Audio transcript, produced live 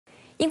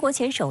英国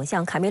前首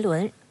相卡梅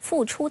伦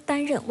复出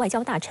担任外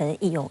交大臣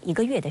已有1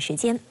个月的时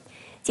间。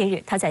近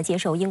日，他在接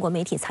受英国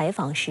媒体采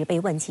访时被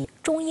问及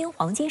中英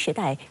黄金时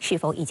代是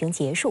否已经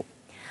结束，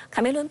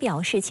卡梅伦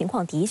表示情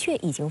况的确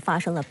已经发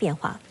生了变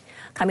化。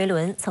卡梅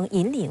伦曾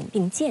引领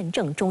并见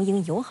证中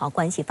英友好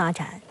关系发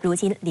展，如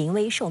今临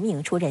危受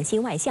命出任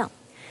新外相。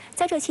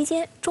在这期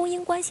间，中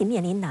英关系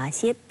面临哪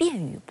些变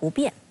与不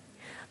变？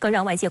更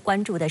让外界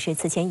关注的是，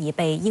此前已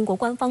被英国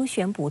官方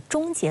宣布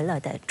终结了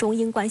的中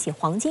英关系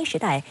黄金时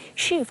代，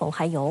是否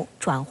还有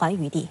转圜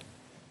余地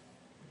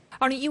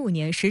？2015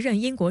年，时任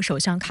英国首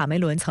相卡梅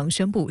伦曾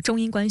宣布中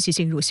英关系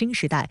进入新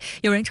时代，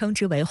有人称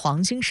之为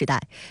黄金时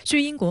代。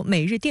据英国《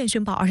每日电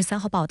讯报》23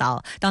号报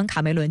道，当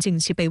卡梅伦近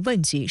期被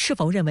问及是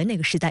否认为那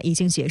个时代已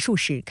经结束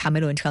时，卡梅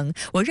伦称：“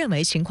我认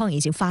为情况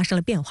已经发生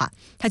了变化。”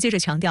他接着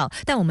强调，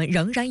但我们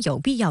仍然有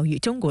必要与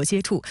中国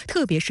接触，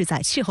特别是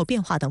在气候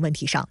变化等问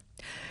题上。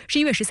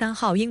11月13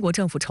号，英国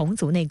政府重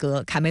组内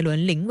阁，卡梅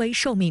伦临危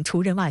受命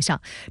出任外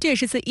相，这也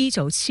是自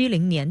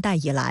1970年代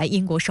以来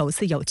英国首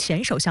次有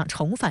前首相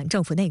重返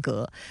政府内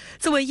阁。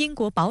作为英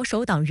国保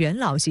守党元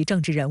老级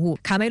政治人物，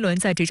卡梅伦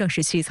在执政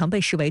时期曾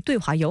被视为对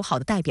华友好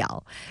的代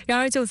表。然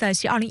而，就在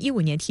其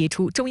2015年提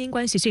出中英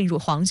关系进入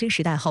黄金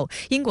时代后，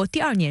英国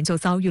第2年就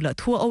遭遇了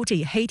脱欧这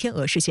一黑天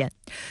鹅事件。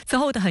此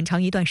后的很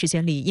长一段时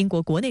间里，英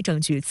国国内政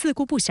局自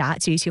顾不暇，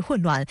极其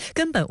混乱，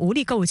根本无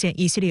力构建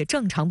一系列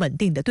正常稳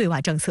定的对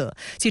外政策。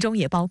其中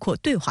也包括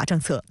对华政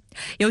策，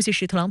尤其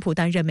是特朗普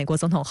担任美国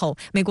总统后，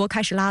美国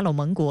开始拉拢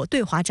盟国，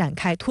对华展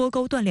开脱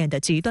钩断链的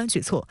极端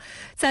举措。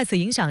在此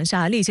影响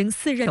下，历经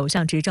4任首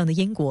相执政的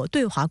英国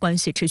对华关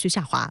系持续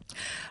下滑。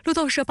路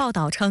透社报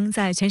道称，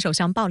在前首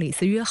相鲍里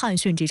斯·约翰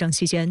逊执政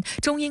期间，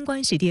中英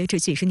关系跌至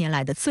几10年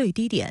来的最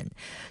低点。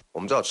我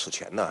们知道，此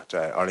前呢，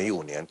在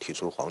2015年提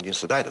出黄金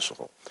时代的时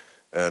候，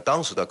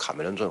当时的卡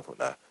梅伦政府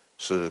呢，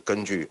是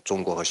根据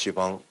中国和西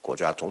方国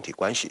家总体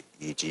关系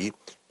以及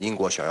英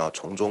国想要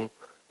从中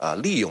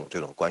利用这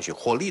种关系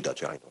获利的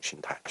这样一种心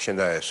态。现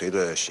在随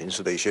着形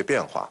势的一些变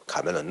化，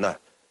卡梅伦呢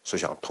是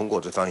想通过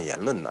这番言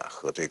论呢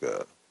和这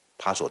个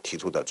他所提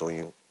出的中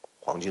英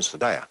黄金时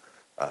代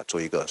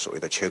做一个所谓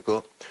的切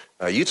割，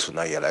以此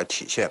呢也来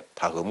体现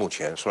他和目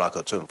前苏纳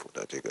克政府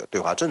的这个对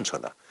华政策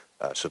呢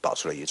是保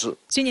持了一致。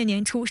今年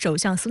年初，首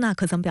相苏纳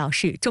克曾表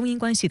示，中英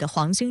关系的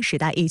黄金时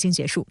代已经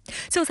结束。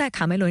就在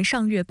卡梅伦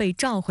上月被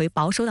召回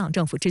保守党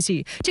政府之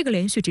际，这个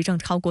连续执政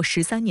超过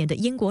13年的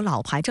英国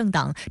老牌政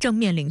党正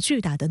面临巨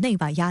大的内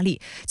外压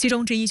力，其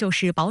中之一就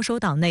是保守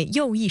党内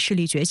右翼势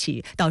力崛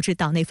起，导致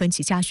党内分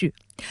歧加剧。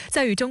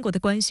在与中国的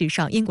关系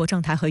上，英国政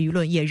坛和舆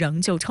论也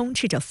仍旧充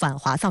斥着反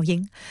华噪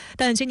音。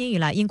但今年以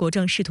来，英国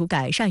正试图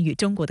改善与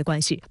中国的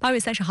关系。8月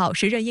30号，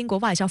时任英国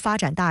外交发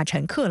展大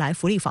臣克莱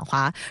弗利访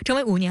华，成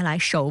为5年来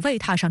首位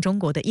踏上中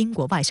国的英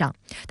国外相。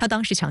他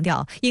当时强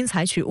调，应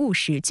采取务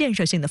实、建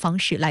设性的方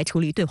式来处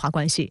理对华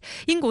关系。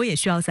英国也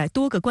需要在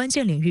多个关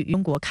键领域与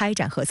中国开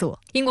展合作。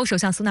英国首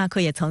相苏纳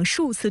克也曾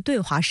数次对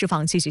华释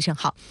放积极信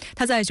号。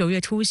他在9月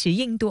出席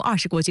印度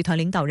20国集团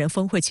领导人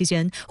峰会期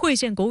间，会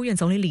见国务院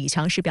总理李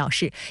强时表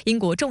示，英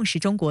国重视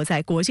中国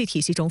在国际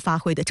体系中发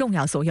挥的重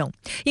要作用，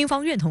英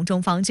方愿同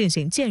中方进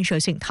行建设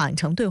性坦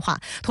诚对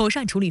话，妥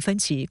善处理分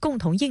歧，共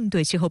同应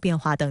对气候变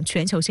化等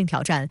全球性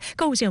挑战，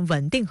构建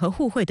稳定和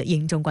互惠的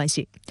英中关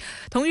系。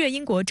同月，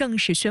英国正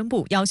式宣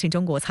布邀请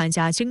中国参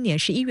加今年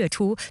11月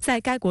初在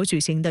该国举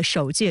行的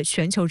首届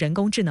全球人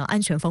工智能安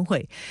全峰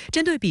会。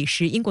针对彼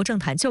时英国政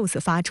坛就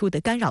此发出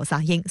的干扰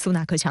杂音，苏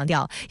纳克强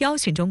调，邀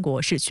请中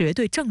国是绝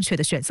对正确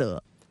的选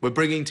择。We're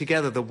bringing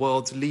together the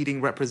world's leading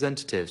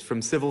representatives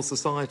from civil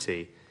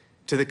society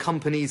to the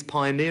companies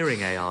pioneering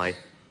AI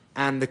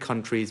and the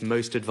countries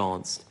most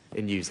advanced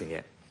in using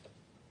it.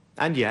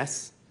 And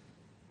yes,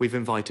 we've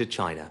invited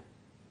China.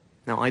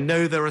 Now, I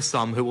know there are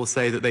some who will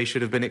say that they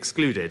should have been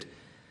excluded,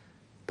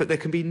 but there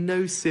can be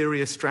no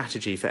serious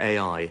strategy for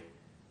AI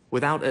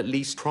without at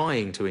least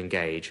trying to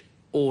engage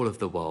all of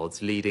the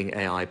world's leading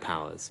AI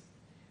powers.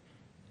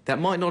 That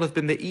might not have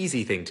been the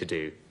easy thing to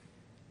do,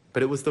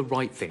 but it was the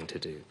right thing to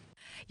do.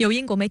 有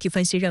英国媒体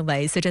分析认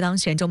为，随着当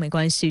前中美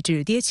关系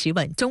止跌企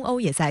稳，中欧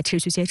也在持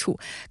续接触。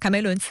卡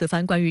梅伦此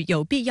番关于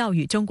有必要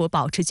与中国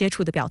保持接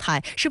触的表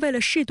态，是为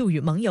了适度与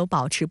盟友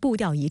保持步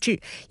调一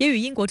致，也与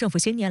英国政府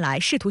新年来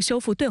试图修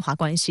复对华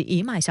关系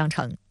一脉相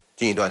承。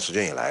近一段时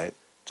间以来，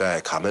在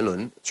卡梅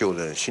伦就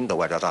任新的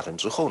外交大臣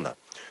之后呢，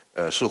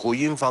似乎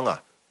英方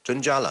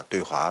增加了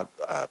对华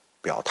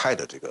表态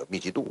的这个密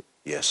集度，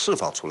也释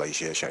放出了一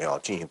些想要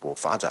进一步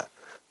发展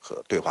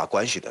和对华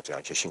关系的这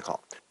样一些信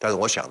号。但是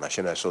我想呢，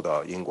现在受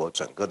到英国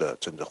整个的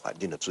政治环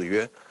境的制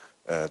约，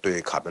对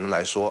卡梅伦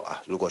来说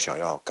如果想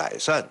要改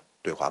善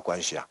对华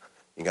关系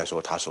应该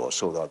说他所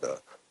受到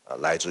的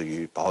来自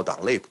于保守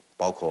党内部，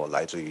包括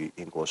来自于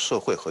英国社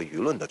会和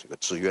舆论的这个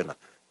制约呢，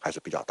还是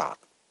比较大的。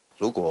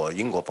如果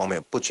英国方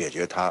面不解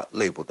决它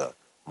内部的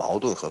矛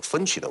盾和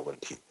分歧的问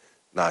题，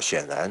那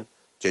显然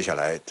接下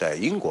来在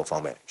英国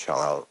方面想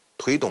要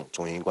推动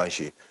中英关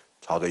系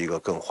朝着一个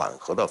更缓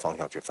和的方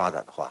向去发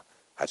展的话，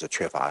还是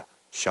缺乏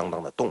相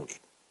当的动力。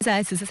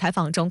在此次采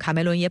访中，卡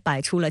梅伦也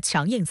摆出了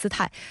强硬姿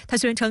态。他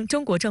宣称，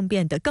中国正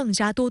变得更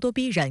加咄咄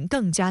逼人，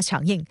更加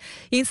强硬，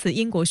因此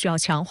英国需要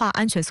强化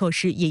安全措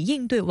施，以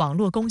应对网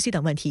络攻击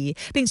等问题，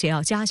并且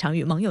要加强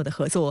与盟友的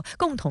合作，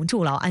共同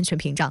筑牢安全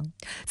屏障。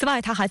此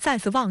外，他还再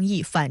次妄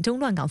议反中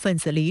乱港分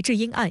子黎智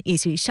英案以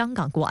及香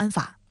港国安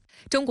法。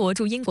中国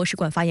驻英国使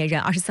馆发言人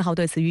24号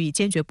对此予以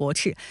坚决驳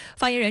斥。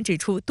发言人指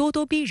出，咄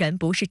咄逼人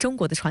不是中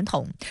国的传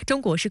统，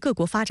中国是各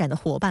国发展的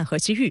伙伴和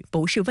机遇，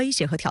不是威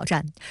胁和挑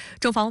战。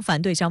中方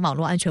反对将网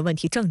络安全问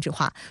题政治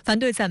化，反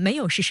对在没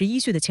有事实依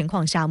据的情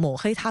况下抹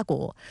黑他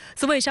国。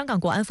所谓香港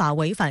国安法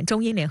违反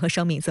中英联合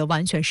声明，则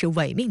完全是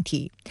伪命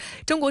题。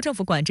中国政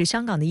府管制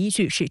香港的依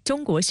据是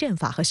中国宪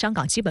法和香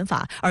港基本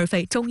法，而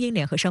非中英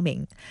联合声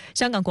明。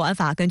香港国安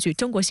法根据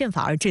中国宪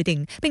法而制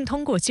定，并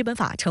通过基本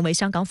法成为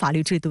香港法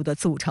律制度的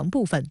组成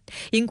部分。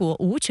英国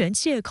无权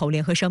借口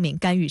联合声明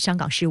干预香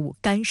港事务，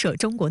干涉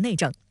中国内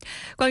政。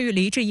关于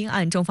黎智英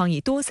案，中方已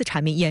多次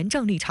阐明严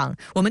正立场，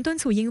我们敦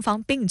促英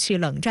方摒弃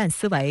冷战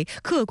思维，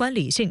客观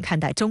理性看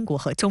待中国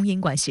和中英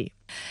关系。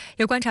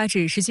有观察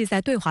指，实际在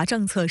对华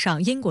政策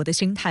上，英国的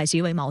心态极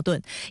为矛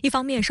盾。一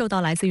方面，受到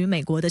来自于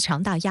美国的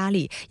强大压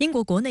力，英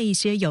国国内一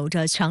些有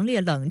着强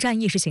烈冷战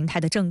意识形态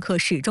的政客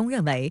始终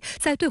认为，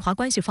在对华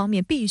关系方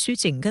面必须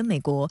紧跟美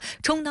国，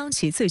充当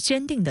其最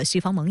坚定的西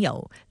方盟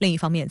友。另一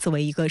方面，作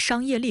为一个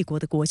商业立国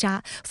的国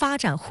家，发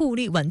展互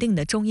利稳定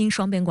的中英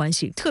双边关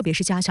系，特别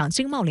是加强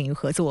经贸领域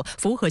合作，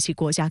符合其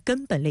国家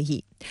根本利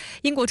益。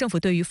英国政府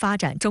对于发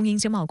展中英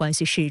经贸关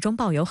系始终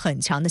抱有很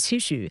强的期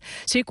许，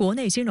其国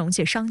内金融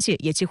界、商界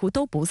也几乎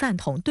都不赞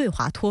同对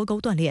华脱钩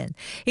断链。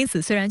因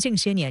此，虽然近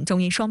些年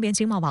中英双边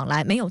经贸往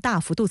来没有大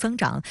幅度增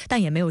长，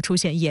但也没有出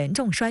现严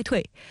重衰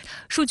退。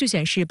数据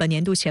显示，本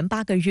年度前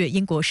8个月，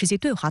英国实际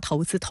对华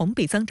投资同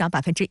比增长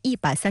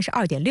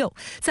132.6%，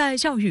在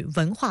教育、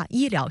文化、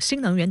医疗、新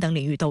能源等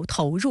领域都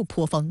投入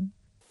颇丰。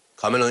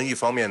卡梅伦一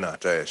方面呢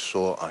在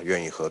说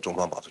愿意和中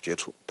方保持接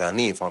触，但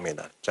另一方面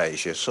呢，在一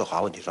些涉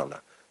华问题上呢，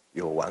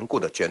有顽固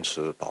的坚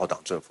持保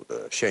党政府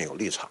的现有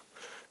立场。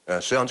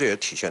实际上这也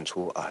体现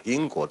出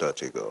英国的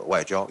这个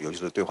外交，尤其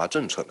是对华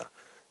政策呢，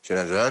现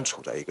在仍然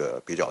处在一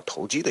个比较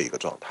投机的一个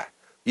状态。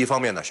一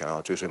方面呢想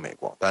要追随美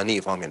国，但另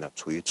一方面呢，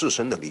出于自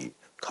身的利益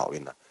考虑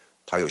呢，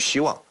他有希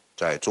望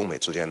在中美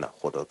之间呢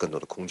获得更多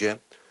的空间。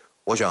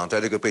我想在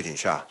这个背景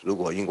下，如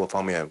果英国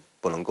方面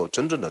不能够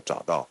真正的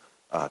找到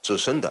自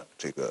身的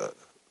这个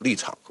立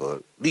场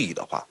和利益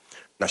的话，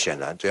那显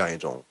然这样一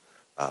种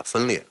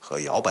分裂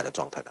和摇摆的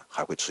状态呢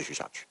还会持续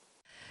下去。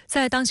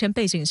在当前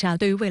背景下，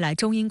对于未来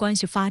中英关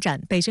系发展，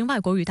北京外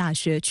国语大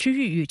学区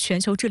域与全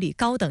球治理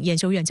高等研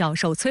究院教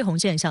授崔洪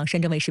建向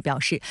深圳卫视表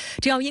示，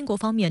只要英国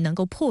方面能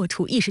够破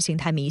除意识形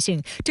态迷信，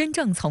真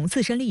正从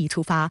自身利益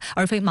出发，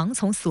而非盲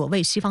从所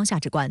谓西方价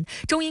值观，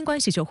中英关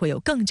系就会有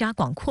更加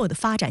广阔的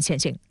发展前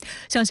景。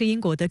相信英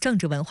国的政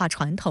治文化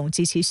传统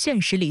及其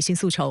现实理性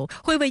诉求，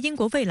会为英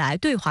国未来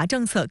对华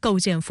政策构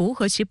建符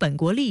合其本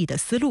国利益的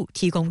思路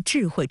提供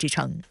智慧支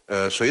撑。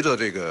随着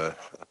这个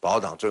保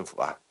党政府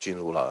进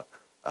入了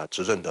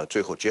执政的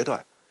最后阶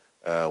段，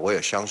我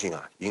也相信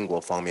英国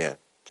方面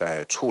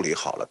在处理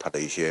好了它的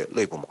一些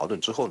内部矛盾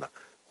之后呢，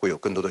会有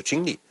更多的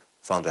精力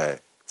放在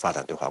发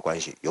展对华关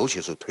系，尤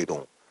其是推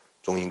动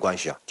中英关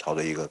系朝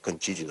着一个更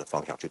积极的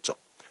方向去走。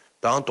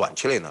当然，短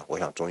期内呢，我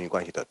想中英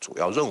关系的主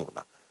要任务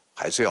呢，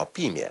还是要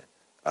避免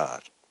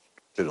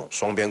这种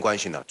双边关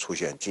系呢出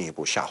现进一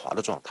步下滑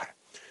的状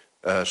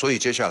态。所以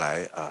接下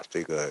来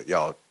这个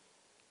要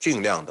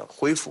尽量的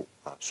恢复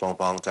双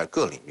方在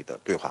各领域的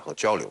对话和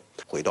交流，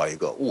回到一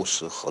个务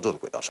实合作的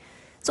轨道上。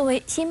作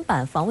为新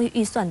版防卫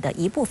预算的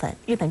一部分，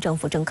日本政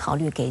府正考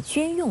虑给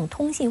军用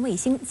通信卫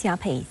星加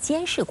配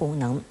监视功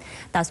能，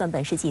打算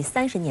本世纪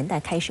30年代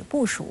开始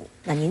部署。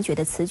那您觉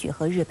得此举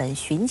和日本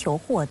寻求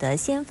获得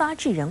先发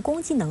制人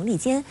攻击能力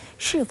间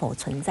是否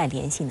存在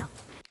联系呢？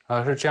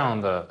是这样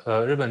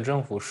的，日本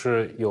政府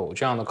是有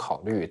这样的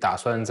考虑，打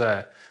算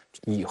在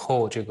以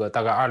后这个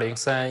大概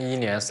2031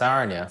年、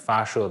32年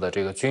发射的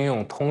这个军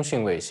用通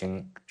信卫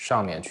星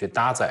上面去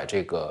搭载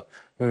这个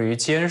用于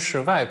监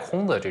视外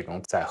空的这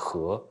种载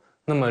荷。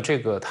那么这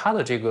个它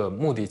的这个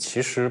目的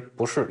其实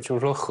不是，就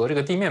是说和这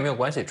个地面没有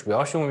关系，主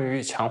要是用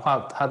于强化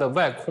它的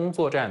外空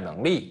作战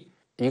能力。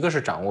一个是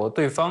掌握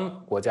对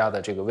方国家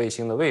的这个卫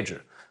星的位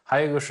置，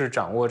还有一个是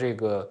掌握这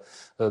个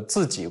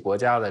自己国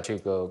家的这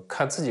个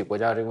看自己国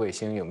家这个卫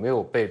星有没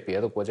有被别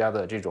的国家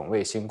的这种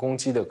卫星攻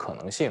击的可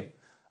能性。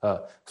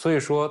所以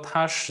说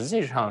它实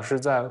际上是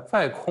在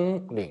外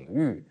空领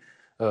域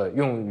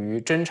用于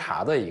侦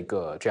察的一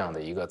个这样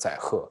的一个载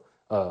荷。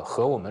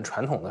和我们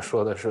传统的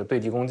说的是对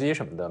地攻击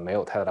什么的没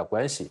有太大的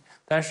关系。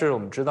但是我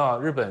们知道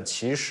日本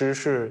其实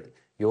是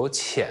有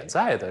潜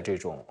在的这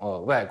种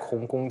外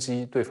空攻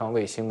击对方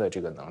卫星的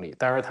这个能力，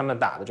但是他们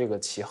打的这个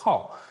旗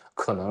号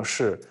可能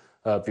是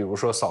比如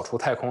说扫除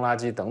太空垃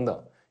圾等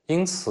等。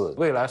因此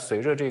未来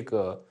随着这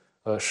个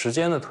时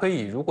间的推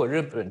移，如果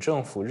日本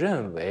政府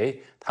认为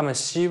他们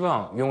希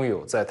望拥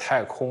有在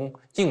太空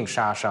硬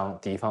杀伤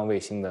敌方卫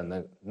星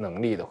的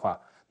能力的话，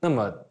那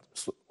么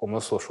我们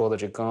所说的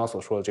这刚刚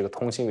所说的这个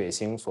通信卫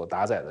星所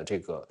搭载的这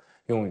个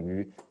用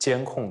于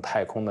监控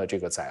太空的这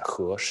个载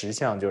荷，实际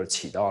上就是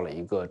起到了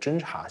一个侦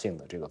察性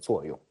的这个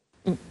作用。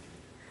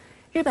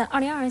日本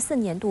2024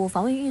年度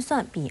防卫预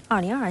算比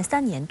2023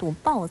年度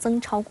暴增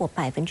超过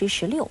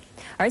16%，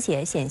而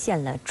且显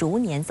现了逐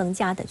年增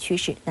加的趋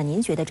势。那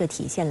您觉得这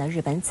体现了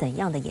日本怎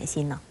样的野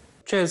心呢？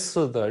这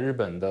次的日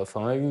本的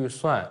防卫预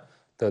算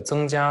的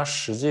增加，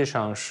实际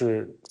上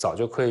是早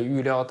就可以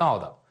预料到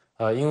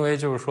的。因为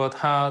就是说，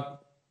它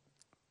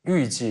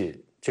预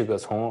计这个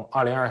从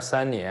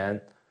2023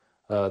年，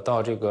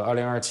到这个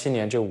2027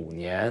年这5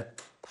年，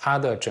它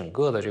的整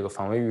个的这个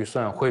防卫预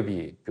算会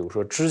比如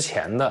说之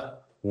前的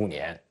5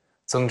年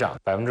增长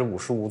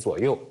55%左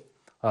右，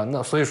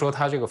那所以说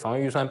它这个防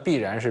卫预算必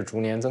然是逐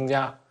年增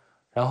加。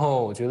然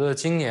后我觉得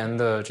今年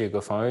的这个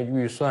防卫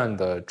预算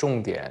的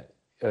重点，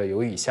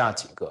有以下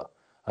几个，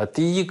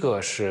第一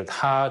个是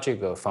它这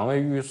个防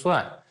卫预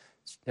算，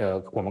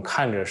我们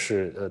看着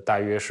是大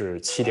约是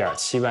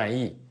7.7万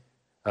亿，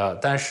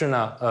但是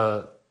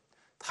呢，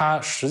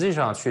它实际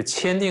上去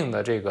签订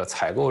的这个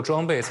采购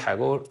装备、采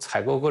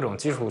购各种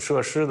基础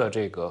设施的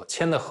这个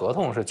签的合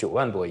同是9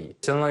万多亿，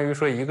相当于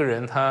说一个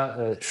人他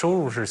收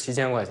入是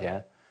7000块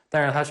钱，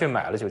但是他却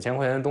买了9000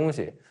块钱的东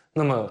西，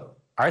那么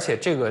而且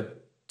这个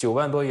9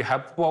万多亿还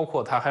不包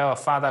括他还要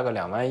发大概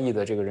2万亿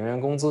的这个人员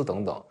工资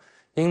等等，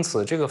因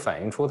此这个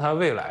反映出他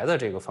未来的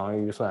这个防卫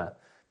预算，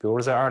比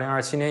如在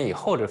2027年以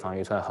后，这防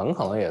卫预算很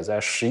可能也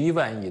在11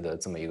万亿的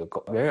这么一个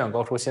远远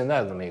高出现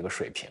在的这么一个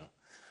水平。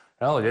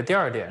然后我觉得第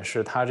二点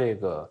是它这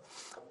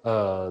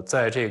个，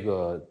在这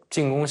个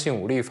进攻性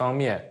武力方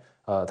面，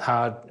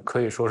它可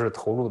以说是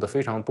投入的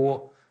非常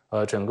多，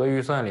整个预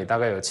算里大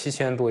概有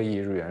7000多亿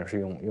日元是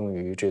用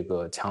于这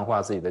个强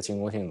化自己的进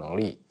攻性能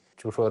力，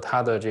就是说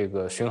它的这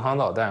个巡航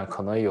导弹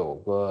可能有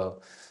个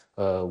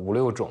5、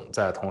6种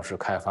在同时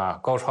开发，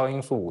高超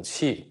音速武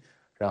器，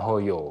然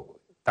后有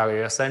大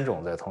约3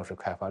种在同时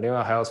开发，另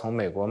外还要从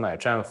美国买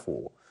战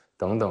斧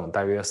等等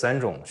大约3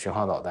种巡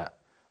航导弹。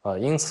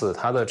因此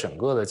它的整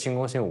个的进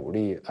攻性武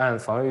力，按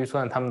防卫预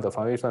算他们的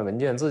防卫预算文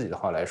件自己的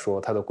话来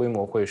说，它的规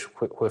模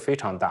会非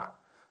常大。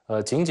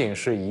仅仅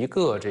是一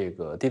个这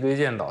个地对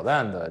舰导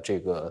弹的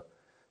这个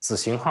子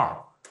型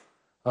号，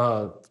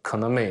可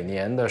能每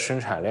年的生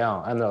产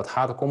量按照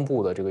它的公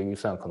布的这个预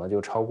算，可能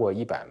就超过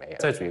100枚。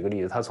再举一个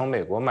例子，他从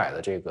美国买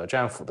的这个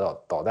战斧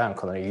导弹，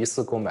可能一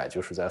次购买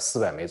就是在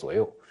400枚左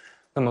右。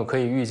那么可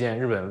以预见，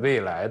日本未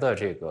来的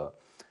这个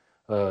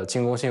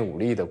进攻性武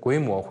力的规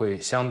模会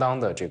相当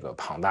的这个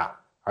庞大，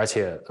而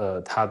且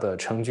它的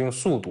成军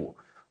速度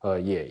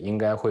也应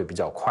该会比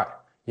较快，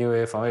因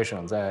为防卫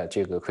省在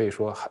这个可以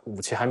说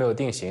武器还没有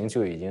定型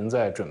就已经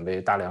在准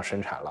备大量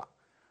生产了。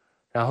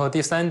然后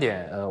第3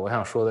点，我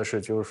想说的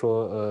是，就是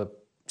说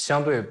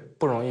相对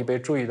不容易被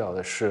注意到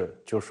的是，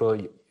就是说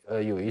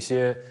有一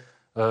些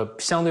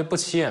相对不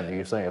起眼的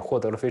预算也获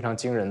得了非常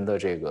惊人的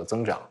这个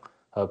增长，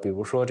比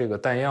如说这个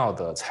弹药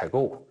的采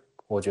购。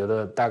我觉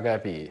得大概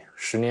比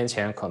10年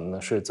前可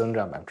能是增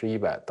长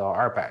100%到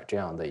200%这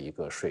样的一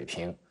个水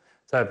平。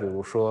再比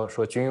如说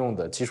军用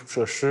的基础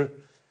设施，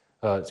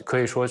可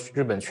以说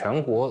日本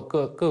全国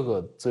各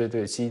个自卫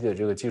队基地的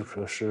这个基础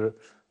设施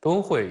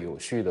都会有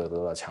序的得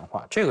到强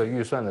化，这个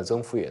预算的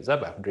增幅也在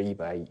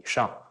100%以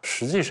上。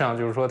实际上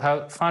就是说，它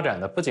发展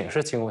的不仅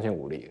是进攻性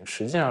武力，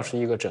实际上是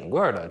一个整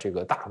个的这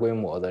个大规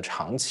模的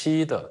长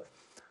期的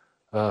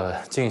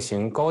进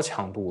行高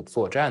强度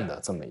作战的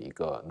这么一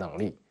个能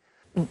力。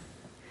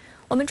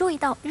我们注意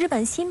到，日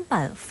本新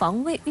版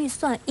防卫预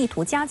算意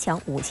图加强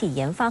武器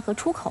研发和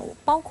出口，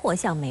包括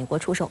向美国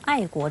出售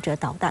爱国者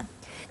导弹。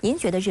您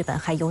觉得日本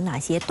还有哪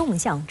些动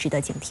向值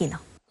得警惕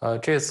呢？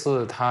这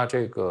次它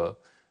这个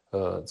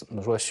怎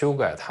么说修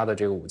改它的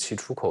这个武器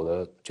出口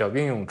的叫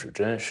运用指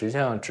针，实际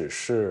上只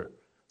是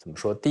怎么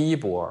说第一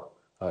波，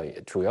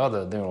主要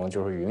的内容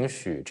就是允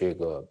许这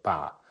个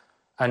把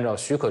按照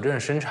许可证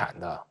生产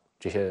的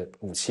这些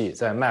武器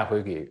再卖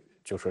回给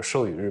就是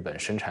授予日本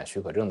生产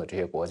许可证的这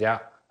些国家。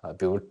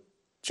比如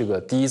这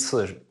个第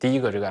一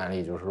个这个案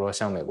例就是说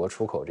向美国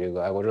出口这个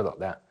爱国者导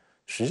弹，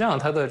实际上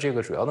它的这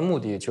个主要的目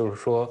的就是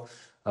说，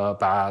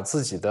把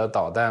自己的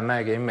导弹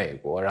卖给美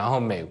国，然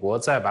后美国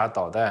再把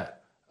导弹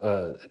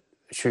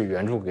去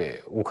援助给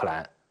乌克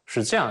兰，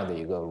是这样的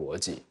一个逻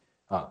辑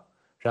啊。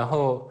然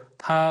后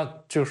它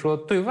就是说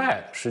对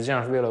外实际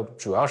上是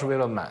主要是为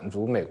了满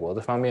足美国的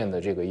方面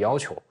的这个要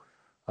求，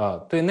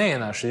对内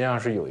呢实际上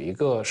是有一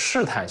个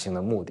试探性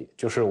的目的，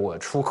就是我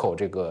出口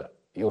这个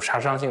有杀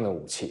伤性的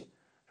武器，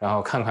然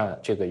后看看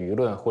这个舆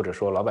论或者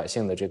说老百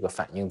姓的这个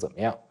反应怎么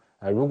样。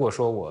如果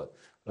说我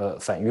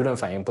舆论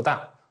反应不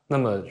大，那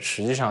么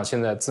实际上现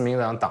在自民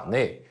党党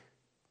内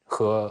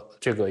和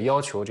这个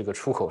要求这个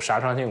出口杀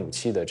伤性武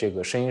器的这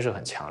个声音是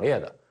很强烈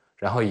的，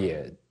然后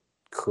也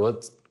和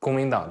公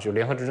民党就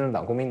联合执政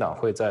党公民党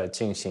会再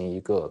进行一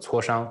个磋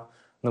商。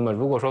那么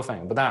如果说反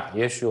应不大，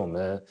也许我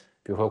们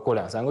比如说过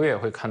2、3个月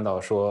会看到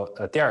说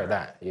第2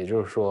弹，也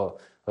就是说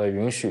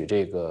允许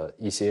这个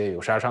一些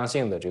有杀伤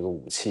性的这个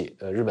武器，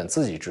日本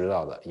自己知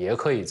道的，也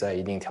可以在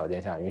一定条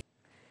件下允许。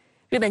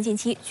日本近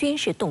期军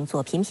事动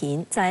作频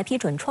频，在批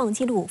准创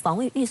纪录防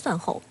卫预算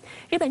后，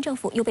日本政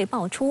府又被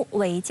爆出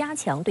为加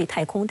强对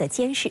太空的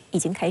监视，已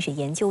经开始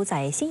研究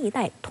在新一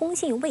代通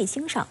信卫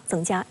星上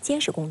增加监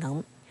视功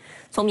能。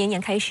从明年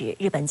开始，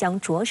日本将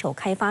着手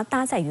开发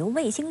搭载于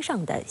卫星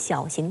上的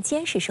小型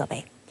监视设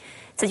备。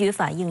此举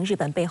反映日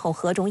本背后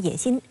何种野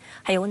心？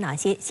还有哪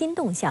些新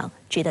动向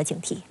值得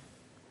警惕？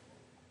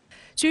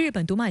据日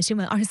本读卖新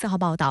闻24号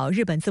报道，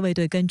日本自卫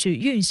队根据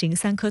运行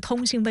3颗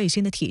通信卫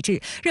星的体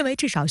制，认为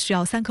至少需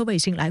要3颗卫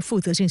星来负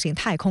责进行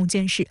太空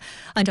监视。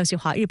按照计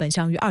划，日本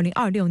将于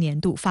2026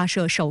年度发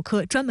射首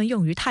颗专门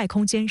用于太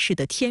空监视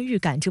的天域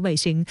感知卫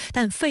星，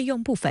但费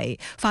用不菲，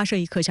发射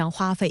1颗将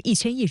花费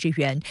1000亿日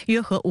元，约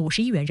合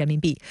50亿元人民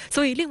币，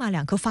所以另外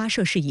2颗发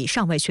射事宜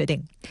尚未确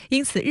定。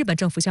因此，日本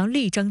政府将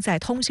力争在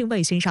通信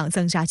卫星上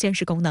增加监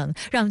视功能，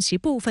让其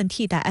部分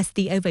替代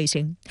SDA 卫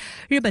星。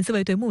日本自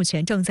卫队目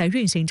前正在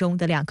运行中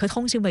的2颗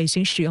通信卫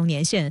星使用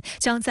年限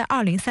将在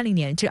2030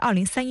年至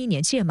2031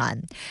年届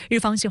满。日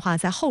方计划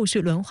在后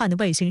续轮换的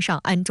卫星上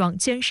安装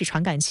监视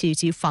传感器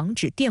及防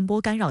止电波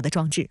干扰的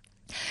装置。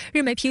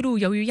日媒披露，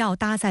由于要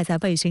搭载在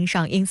卫星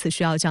上，因此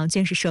需要将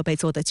监视设备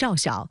做得较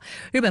小。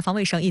日本防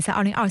卫省已在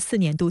2024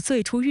年度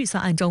最初预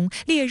算案中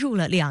列入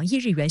了2亿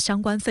日元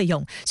相关费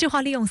用，计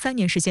划利用3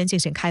年时间进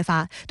行开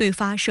发，对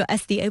发射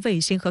SDA 卫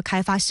星和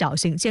开发小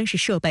型监视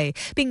设备，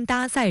并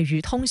搭载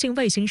于通信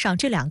卫星上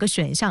这2个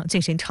选项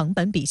进行成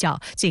本比较，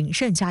谨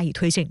慎加以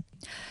推进。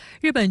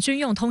日本军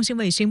用通信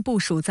卫星部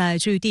署在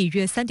距地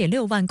约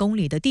3.6万公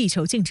里的地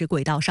球静止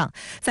轨道上，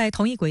在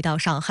同一轨道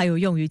上还有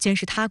用于监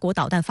视他国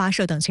导弹发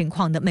射等情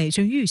况的美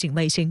军预警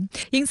卫星。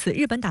因此，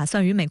日本打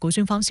算与美国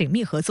军方紧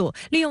密合作，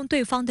利用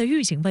对方的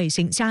预警卫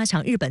星，加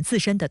强日本自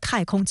身的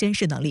太空监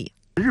视能力。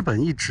日本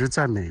一直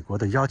在美国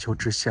的要求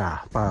之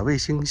下，把卫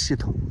星系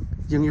统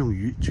应用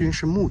于军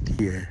事目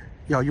的，也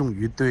要用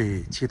于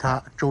对其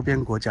他周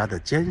边国家的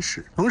监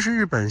视。同时，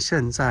日本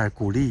现在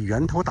鼓励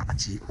源头打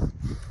击。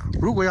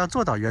如果要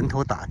做到源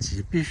头打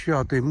击，必须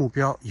要对目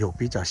标有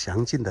比较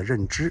详尽的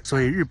认知，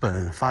所以日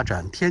本发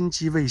展天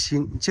基卫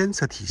星监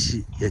测体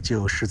系也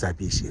就势在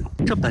必行。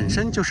这本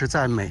身就是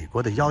在美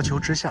国的要求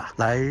之下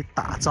来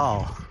打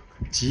造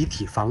集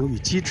体防御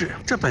机制，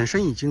这本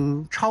身已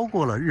经超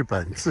过了日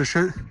本自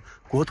身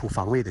国土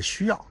防卫的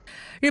需要。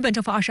日本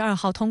政府22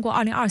号通过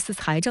2024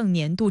财政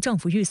年度政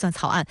府预算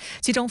草案，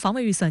其中防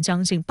卫预算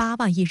将近8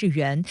万亿日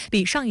元，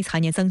比上一财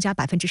年增加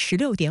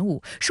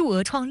16.5%，数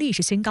额创历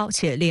史新高，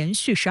且连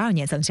续12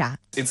年增加。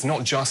It's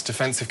not just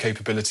defensive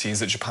capabilities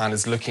that Japan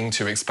is looking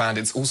to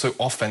expand, it's also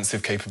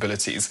offensive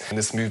capabilities in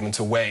this movement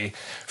away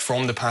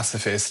from the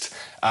pacifist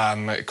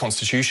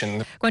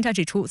constitution. 观察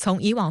指出，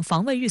从以往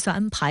防卫预算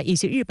安排以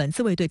及日本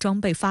自卫队装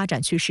备发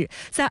展趋势，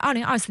在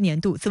2024年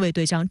度，自卫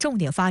队将重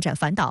点发展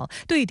反导、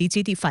对敌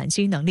基地反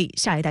击能力、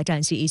下一代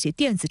战机以及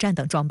电子战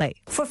等装备。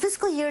For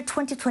fiscal year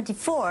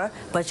 2024,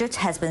 budget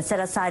has been set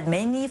aside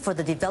mainly for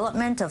the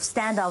development of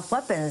standoff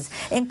weapons,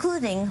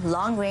 including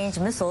long-range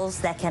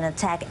missiles that can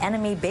attack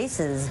enemy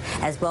bases,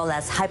 as well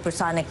as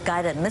hypersonic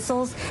guided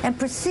missiles and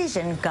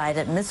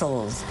precision-guided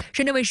missiles.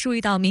 深圳卫视注意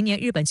到，明年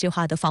日本计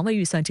划的防卫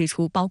预算支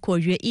出包括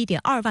约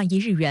1.2万亿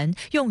日元，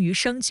用于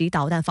升级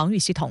导弹防御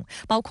系统，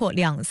包括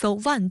2艘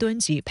万吨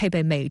级配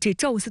备美制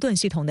宙斯盾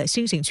系统的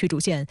新型驱逐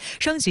舰，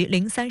升级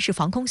03式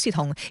防空系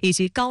统以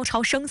及高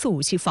超声速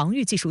武器防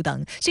御技术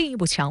等，进一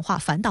步强化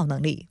反导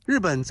能力。日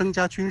本增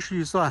加军事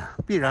预算，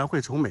必然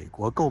会从美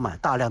国购买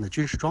大量的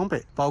军事装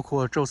备，包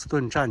括宙斯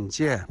盾战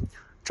舰、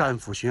战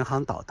斧巡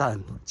航导弹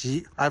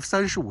及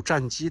F-35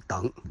战机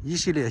等一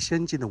系列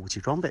先进的武器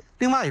装备。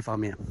另外一方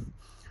面，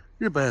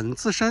日本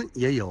自身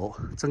也有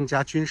增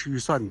加军事预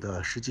算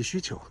的实际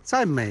需求。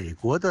在美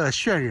国的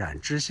渲染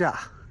之下，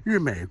日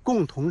美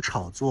共同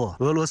炒作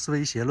俄罗斯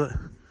威胁论、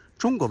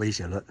中国威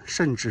胁论，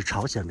甚至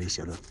朝鲜威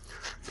胁论，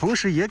同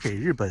时也给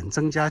日本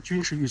增加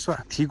军事预算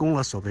提供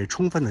了所谓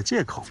充分的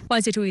借口。外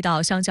界注意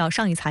到，相较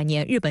上一财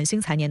年，日本新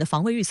财年的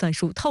防卫预算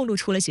数透露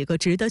出了几个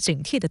值得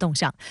警惕的动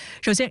向。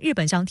首先，日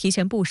本将提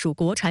前部署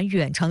国产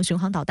远程巡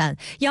航导弹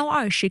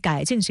12式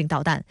改进型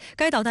导弹，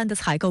该导弹的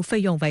采购费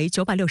用为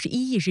961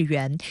亿日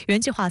元，原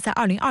计划在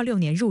2026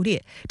年入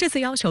列，这次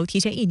要求提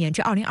前1年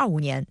至2025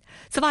年。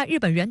此外，日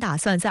本原打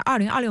算在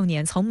2026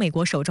年从美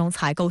国手中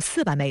采购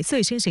400枚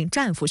最新型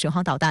战斧巡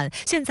航导弹，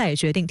现在也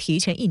决定提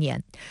前1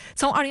年，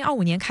从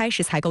2025年开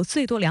始采购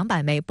最多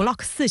200枚 Block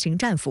 4型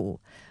战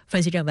斧。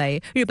分析认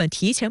为，日本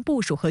提前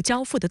部署和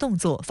交付的动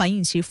作反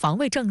映其防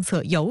卫政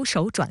策由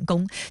守转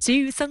攻，急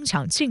于增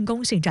强进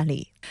攻性战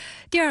力。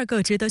第二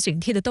个值得警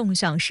惕的动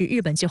向是，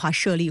日本计划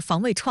设立防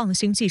卫创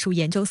新技术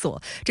研究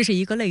所，这是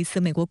一个类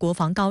似美国国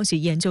防高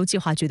级研究计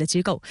划局的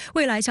机构，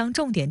未来将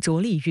重点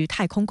着力于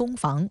太空攻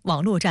防、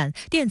网络战、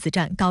电子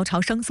战、高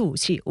超声速武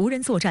器、无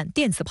人作战、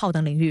电磁炮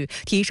等领域，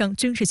提升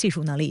军事技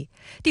术能力。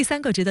第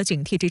三个值得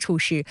警惕之处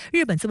是，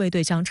日本自卫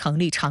队将成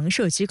立常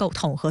设机构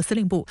统合司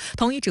令部，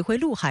统一指挥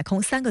陆海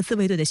空3个自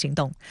卫队的行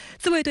动。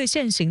自卫队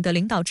现行的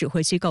领导指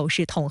挥机构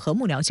是统合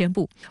幕僚监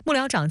部，幕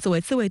僚长作为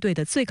自卫队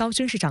的最高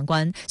军事长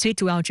官，其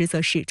主要职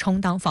责是充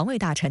当防卫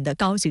大臣的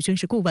高级军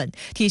事顾问，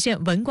体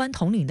现文官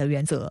统领的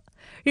原则。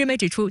日媒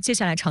指出，接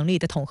下来成立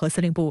的统合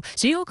司令部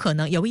极有可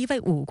能由一位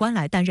武官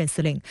来担任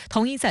司令，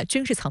统一在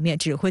军事层面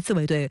指挥自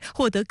卫队，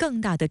获得更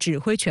大的指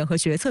挥权和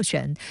决策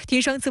权，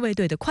提升自卫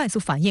队的快速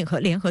反应和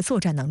联合作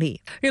战能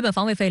力。日本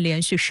防卫费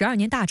连续12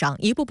年大涨，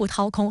一步步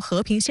掏空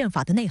和平宪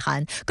法的内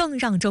涵。更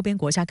让周边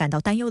国家感到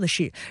担忧的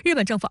是，日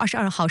本政府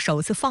22号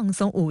首次放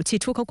松武器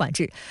出口管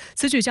制，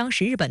此举将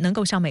使日本能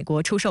够向美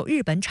国出售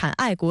日本产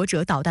爱国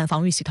者导弹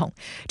防御系统，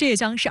这也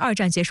将是2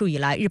战结束以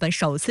来日本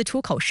首次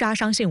出口杀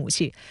伤性武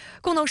器。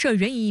共同社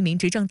援引一名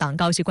执政党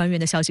高级官员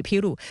的消息披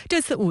露，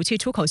这次武器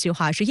出口计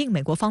划是应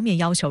美国方面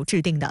要求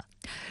制定的。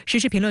时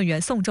事评论员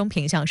宋忠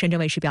平向深圳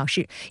卫视表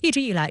示，一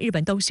直以来日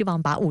本都希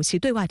望把武器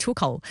对外出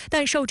口，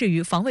但受制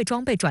于防卫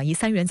装备转移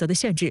3原则的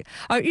限制，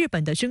而日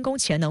本的军工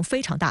潜能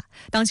非常大。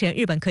当前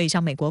日本可以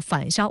向美国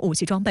反销武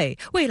器装备，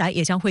未来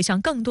也将会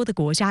向更多的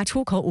国家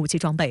出口武器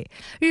装备。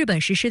日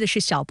本实施的是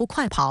小步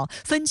快跑，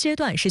分阶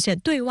段实现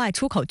对外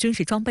出口军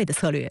事装备的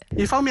策略。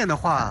一方面的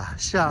话，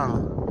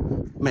向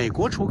美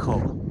国出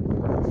口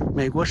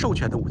美国授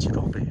权的武器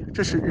装备，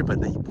这是日本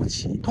的一步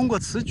棋。通过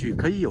此举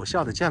可以有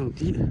效地降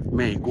低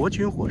美国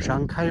军火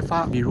商开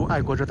发比如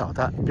爱国者导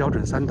弹、标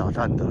准3导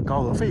弹的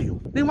高额费用。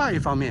另外一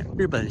方面，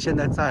日本现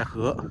在在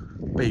和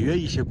北约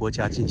一些国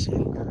家进行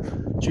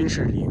军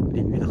事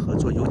领域的合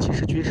作，尤其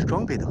是军事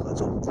装备的合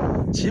作，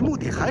其目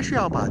的还是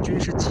要把军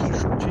事技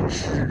术、军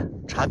事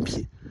产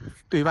品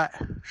对外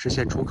实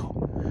现出口，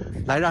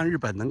来让日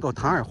本能够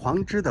堂而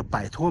皇之地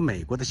摆脱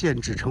美国的限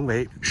制，成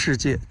为世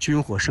界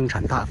军火生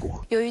产大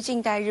国。由于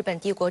近代日本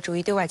帝国主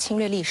义对外侵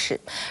略历史，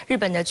日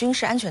本的军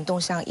事安全动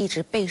向一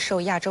直备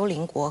受亚洲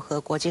邻国和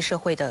国际社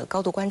会的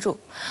高度关注。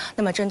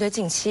那么，针对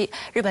近期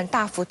日本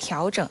大幅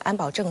调整安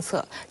保政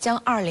策，将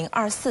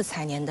2024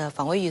财年的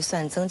防卫预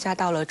算增加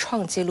到了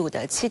创纪录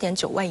的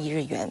7.9万亿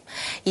日元，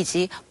以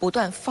及不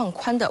断放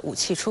宽的武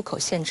器出口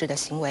限制的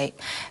行为，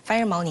凡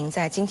人毛宁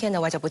在今天的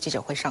外交部记者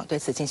会上对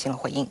此进行了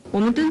回应。我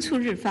们敦促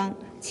日方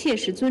切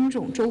实尊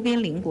重周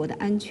边邻国的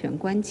安全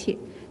关切，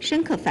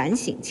深刻反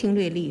省侵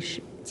略历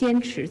史，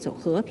坚持走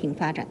和平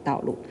发展道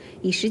路，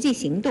以实际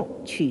行动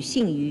取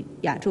信于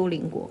亚洲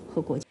邻国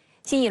和国际。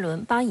新一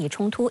轮巴以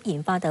冲突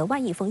引发的外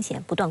溢风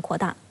险不断扩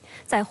大，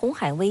在红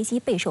海危机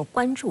备受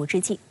关注之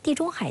际，地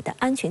中海的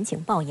安全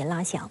警报也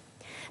拉响。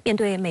面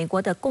对美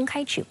国的公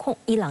开指控，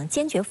伊朗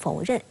坚决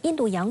否认印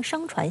度洋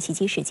商船袭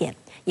击事件，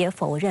也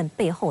否认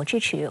背后支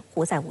持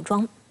胡塞武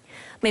装。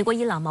美国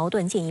伊朗矛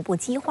盾进一步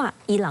激化，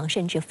伊朗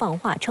甚至放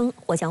话称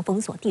或将封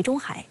锁地中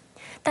海。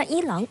但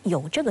伊朗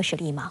有这个实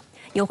力吗？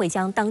又会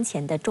将当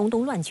前的中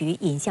东乱局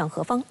引向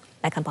何方？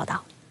来看报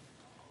道。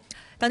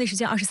当地时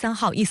间23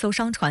号，一艘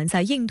商船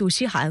在印度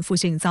西海岸附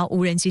近遭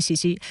无人机袭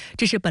击，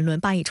这是本轮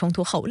巴以冲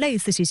突后类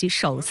似袭击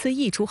首次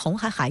溢出红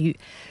海海域。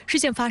事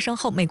件发生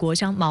后，美国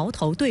将矛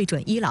头对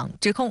准伊朗，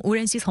指控无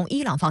人机从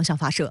伊朗方向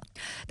发射。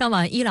当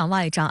晚，伊朗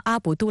外长阿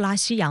卜杜拉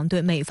希扬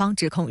对美方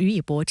指控予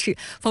以驳斥，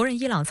否认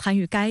伊朗参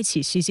与该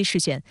起袭击事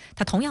件。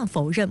他同样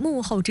否认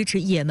幕后支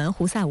持也门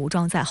胡塞武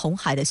装在红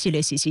海的系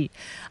列袭击。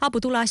阿卜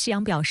杜拉希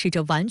扬表示，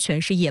这完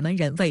全是也门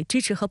人为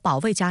支持和保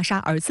卫加沙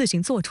而自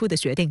行做出的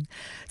决定。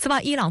此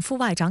外，伊朗副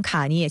外长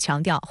卡尼也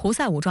强调，胡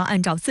塞武装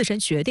按照自身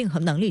决定和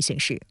能力行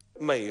事。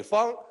美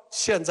方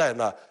现在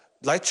呢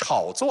来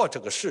炒作这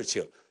个事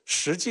情，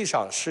实际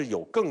上是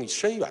有更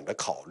深远的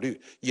考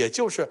虑，也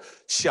就是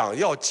想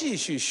要继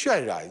续渲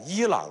染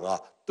伊朗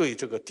对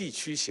这个地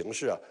区形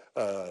势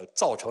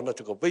造成的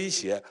这个威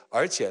胁，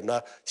而且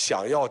呢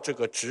想要这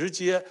个直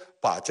接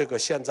把这个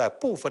现在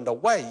部分的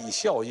外溢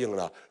效应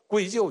呢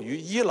归咎于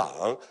伊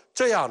朗。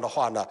这样的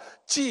话呢，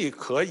既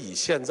可以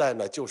现在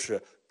呢就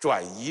是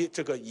转移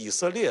这个以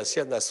色列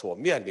现在所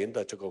面临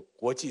的这个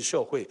国际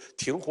社会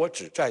停火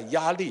止战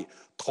压力，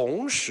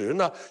同时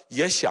呢，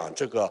也想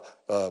这个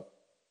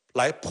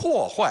来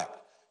破坏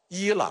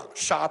伊朗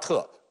沙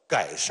特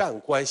改善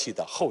关系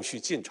的后续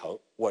进程。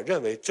我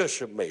认为这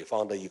是美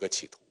方的一个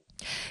企图。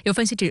有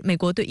分析指，美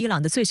国对伊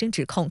朗的最新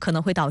指控可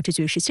能会导致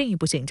局势进一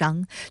步紧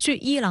张。据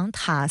伊朗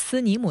塔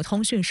斯尼姆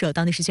通讯社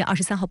当地时间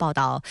23号报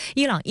道，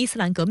伊朗伊斯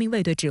兰革命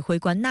卫队指挥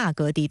官纳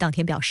格迪当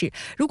天表示，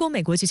如果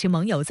美国及其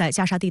盟友在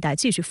加沙地带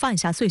继续犯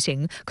下罪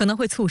行，可能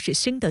会促使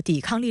新的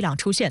抵抗力量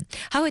出现，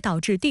还会导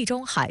致地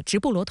中海、直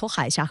布罗陀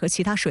海峡和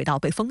其他水道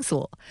被封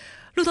锁。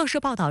路透社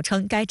报道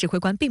称，该指挥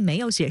官并没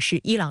有解释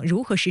伊朗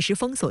如何实施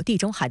封锁地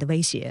中海的威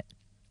胁。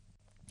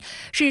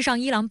事实上，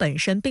伊朗本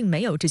身并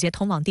没有直接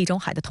通往地中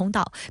海的通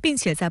道，并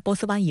且在波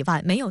斯湾以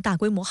外没有大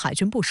规模海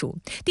军部署，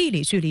地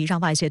理距离让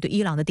外界对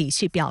伊朗的底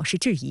气表示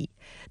质疑。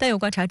但有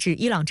观察指，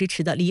伊朗支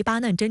持的黎巴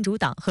嫩真主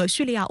党和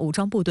叙利亚武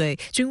装部队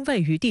均位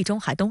于地中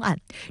海东岸，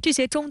这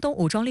些中东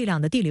武装力量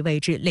的地理位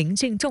置临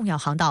近重要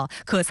航道，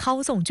可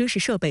操纵军事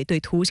设备，对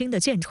途经的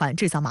舰船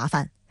制造麻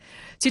烦。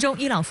其中，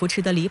伊朗扶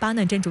持的黎巴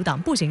嫩真主党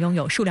不仅拥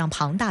有数量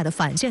庞大的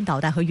反舰导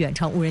弹和远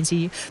程无人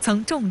机，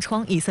曾重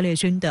创以色列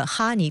军的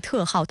哈尼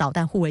特号导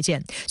弹护卫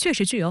舰，确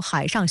实具有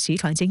海上袭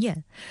船经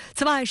验。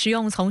此外，使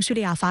用从叙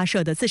利亚发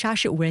射的自杀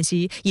式无人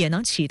机也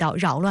能起到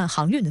扰乱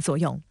航运的作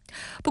用。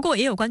不过，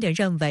也有观点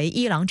认为，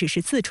伊朗只是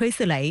自吹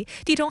自擂。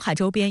地中海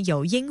周边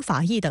有英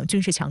法意等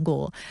军事强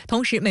国，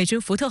同时美军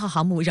福特号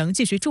航母仍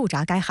继续驻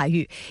扎该海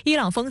域，伊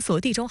朗封锁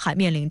地中海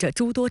面临着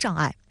诸多障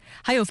碍。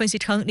还有分析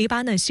称，黎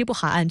巴嫩西部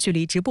海岸距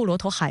离直布罗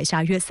陀海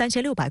峡约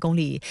3600公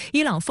里，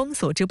伊朗封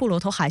锁直布罗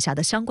陀海峡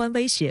的相关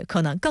威胁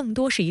可能更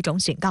多是一种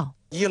警告。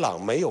伊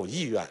朗没有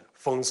意愿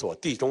封锁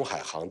地中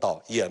海航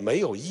道，也没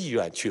有意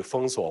愿去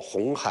封锁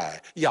红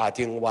海、亚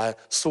丁湾、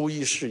苏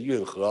伊士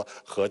运河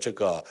和这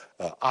个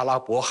阿拉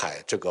伯海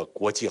这个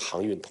国际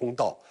航运通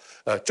道。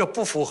这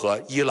不符合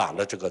伊朗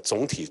的这个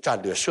总体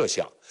战略设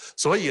想。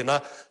所以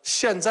呢，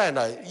现在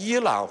呢，伊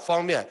朗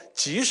方面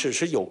即使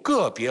是有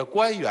个别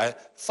官员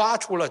发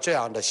出了这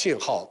样的信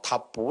号，它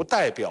不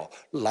代表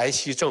莱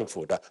西政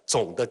府的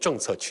总的政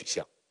策取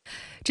向。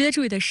值得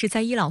注意的是，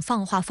在伊朗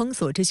放话封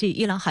锁之际，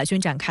伊朗海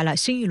军展开了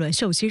新一轮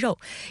秀肌肉。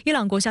伊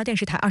朗国家电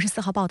视台24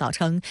号报道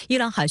称，伊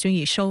朗海军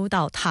已收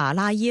到塔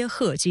拉耶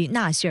赫及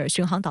纳希尔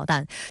巡航导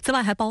弹，此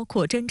外还包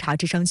括侦察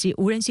直升机、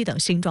无人机等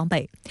新装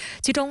备。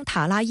其中，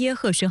塔拉耶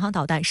赫巡航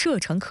导弹射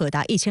程可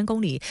达1000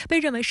公里，被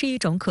认为是一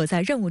种可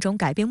在任务中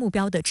改变目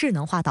标的智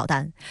能化导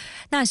弹。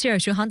纳希尔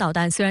巡航导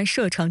弹虽然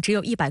射程只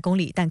有100公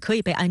里，但可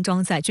以被安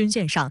装在军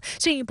舰上，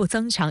进一步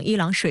增强伊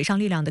朗水上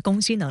力量的攻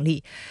击能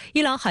力。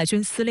伊朗海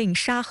军司令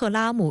沙赫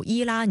拉姆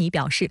伊拉尼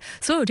表示，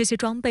所有这些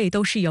装备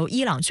都是由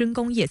伊朗军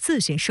工业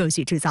自行设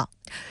计制造。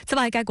此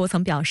外，该国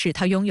曾表示，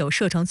它拥有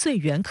射程最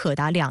远可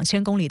达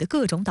2000公里的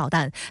各种导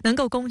弹，能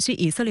够攻击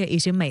以色列以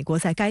及美国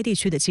在该地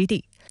区的基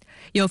地。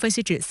有分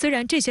析指，虽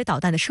然这些导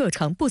弹的射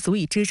程不足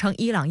以支撑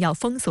伊朗要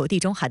封锁地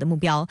中海的目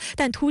标，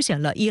但凸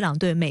显了伊朗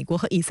对美国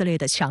和以色列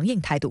的强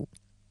硬态度。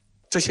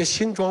这些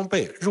新装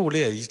备入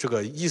列于这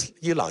个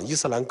伊朗伊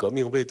斯兰革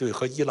命卫队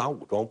和伊朗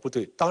武装部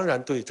队，当然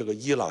对这个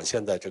伊朗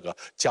现在这个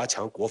加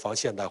强国防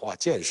现代化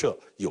建设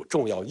有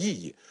重要意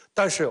义。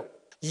但是，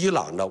伊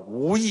朗呢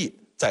无意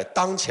在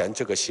当前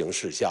这个形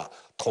势下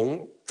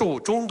同驻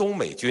中东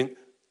美军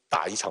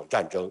打一场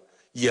战争，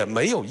也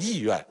没有意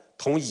愿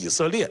同以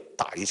色列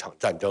打一场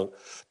战争。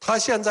他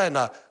现在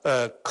呢，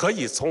可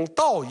以从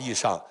道义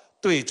上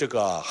对这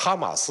个哈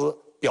马斯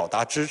表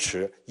达支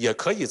持，也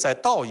可以在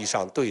道义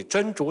上对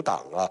真主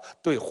党啊、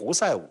对胡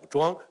塞武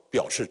装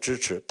表示支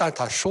持，但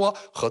他说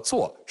和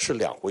做是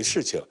两回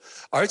事情。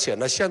而且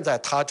呢，现在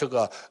他这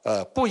个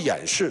不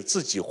掩饰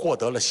自己获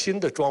得了新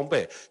的装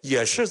备，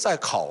也是在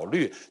考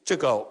虑这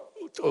个。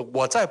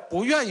我在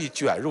不愿意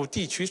卷入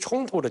地区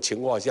冲突的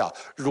情况下，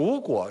如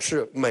果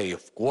是美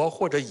国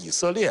或者以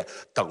色列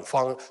等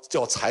方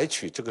要采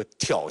取这个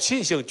挑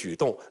衅性举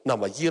动，那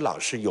么伊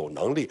朗是有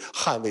能力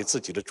捍卫自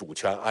己的主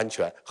权、安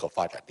全和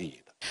发展利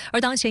益的。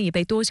而当前已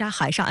被多家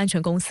海上安全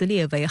公司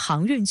列为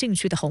航运禁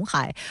区的红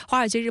海，《华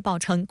尔街日报》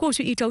称，过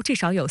去1周至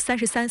少有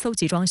33艘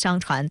集装箱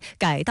船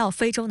改到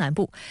非洲南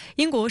部。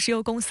英国石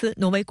油公司、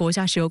挪威国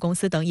家石油公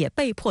司等也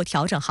被迫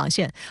调整航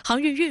线，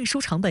航运运输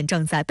成本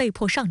正在被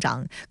迫上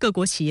涨，各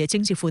国企业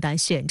经济负担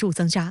显著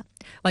增加。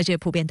外界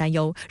普遍担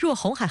忧，若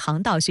红海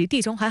航道及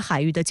地中海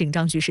海域的紧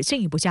张局势进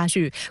一步加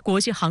剧，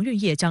国际航运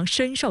业将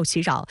深受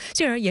其扰，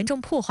进而严重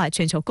破坏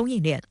全球供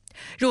应链。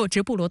若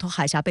直布罗陀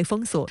海峡被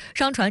封锁，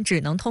商船只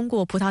能通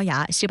过葡萄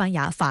牙、西班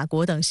牙、法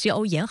国等西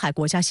欧沿海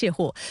国家卸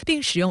货，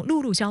并使用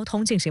陆路交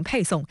通进行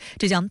配送，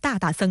这将大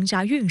大增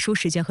加运输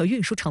时间和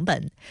运输成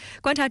本。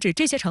观察指，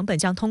这些成本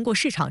将通过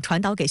市场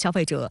传导给消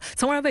费者，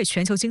从而为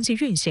全球经济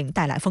运行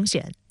带来风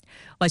险。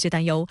外界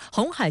担忧，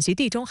红海及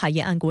地中海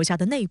沿岸国家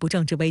的内部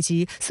政治危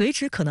机随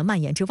时可能蔓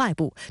延至外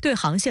部，对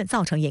航线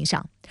造成影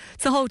响。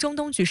此后，中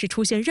东局势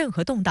出现任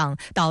何动荡，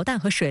导弹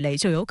和水雷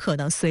就有可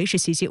能随时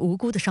袭击无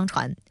辜的商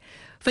船。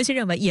分析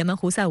认为，也门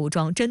胡塞武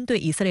装针对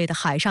以色列的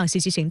海上袭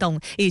击行动，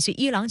以及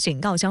伊朗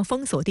警告将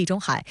封锁地中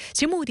海，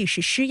其目的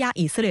是施压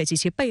以色列及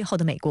其背后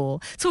的美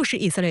国，促使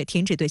以色列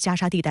停止对加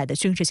沙地带的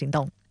军事行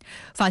动。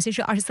法新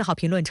社24号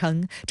评论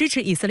称，支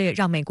持以色列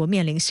让美国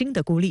面临新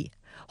的孤立。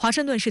华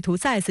盛顿试图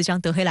再次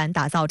将德黑兰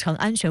打造成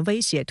安全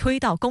威胁推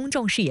到公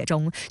众视野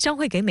中，将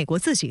会给美国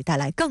自己带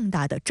来更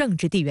大的政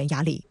治地缘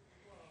压力。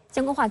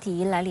相关话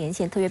题来连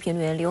线特约评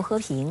论员刘和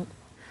平。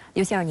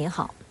刘先生您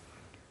好。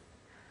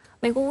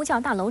美国五角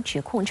大楼指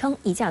控称，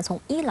一架从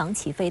伊朗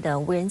起飞的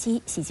无人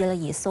机袭击了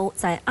一艘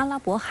在阿拉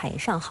伯海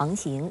上航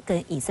行、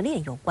跟以色列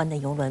有关的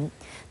油轮。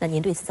那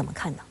您对此怎么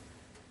看呢？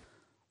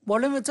我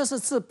认为这是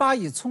自巴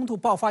以冲突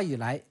爆发以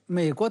来，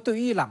美国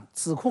对伊朗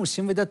指控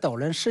行为的陡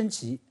然升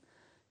级，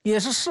也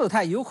是事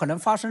态有可能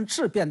发生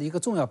质变的一个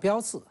重要标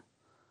志。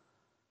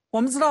我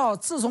们知道，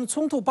自从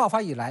冲突爆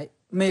发以来，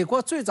美国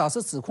最早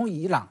是指控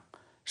伊朗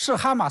是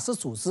哈马斯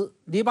组织、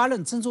黎巴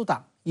嫩真主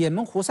党、也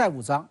门胡塞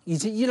武装以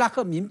及伊拉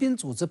克民兵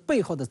组织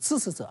背后的支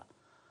持者，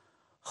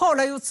后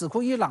来又指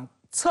控伊朗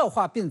策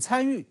划并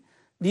参与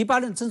黎巴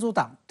嫩真主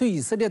党对以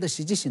色列的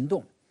袭击行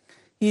动，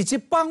以及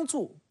帮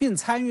助并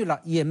参与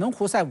了也门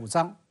胡塞武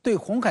装对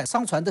红海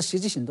商船的袭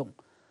击行动，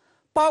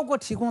包括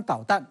提供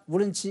导弹、无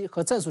人机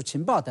和战术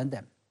情报等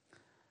等。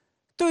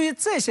对于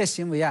这些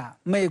行为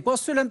美国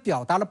虽然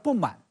表达了不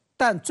满，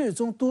但最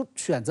终都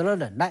选择了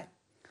忍耐。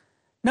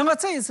然而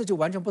这一次就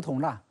完全不同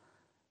了，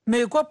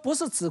美国不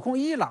是指控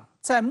伊朗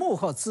在幕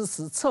后支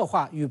持、策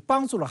划与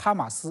帮助了哈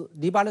马斯、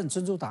黎巴嫩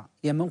真主党、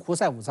也门胡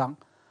塞武装，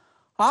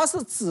而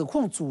是指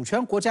控主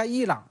权国家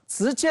伊朗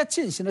直接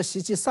进行了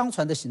袭击商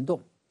船的行动。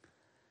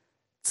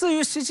至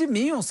于袭击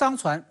民用商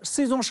船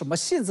是一种什么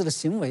性质的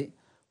行为，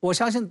我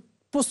相信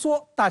不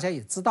说大家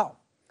也知道。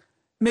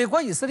美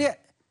国、以色列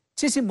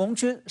及其盟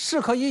军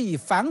是可以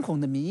反恐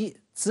的名义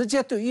直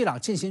接对伊朗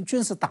进行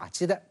军事打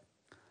击的。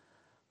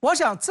我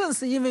想正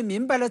是因为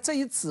明白了这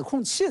一指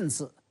控性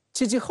质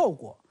及其后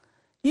果，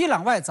伊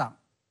朗外长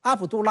阿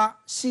卜杜拉·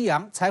希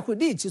扬才会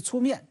立即出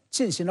面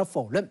进行了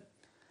否认，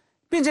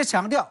并且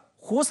强调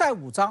胡塞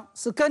武装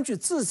是根据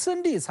自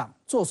身立场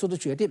做出的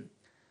决定，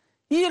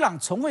伊朗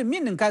从未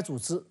命令该组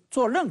织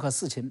做任何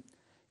事情，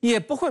也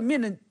不会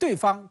命令对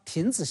方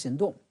停止行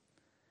动。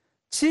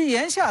其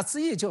言下之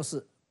意就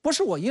是，不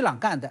是我伊朗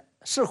干的，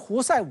是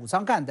胡塞武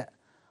装干的，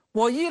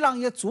我伊朗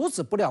也阻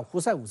止不了胡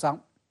塞武装。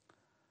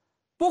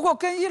不过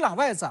跟伊朗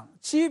外长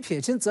基于撇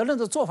清责任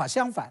的做法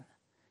相反，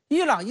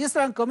伊朗伊斯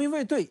兰革命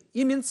卫队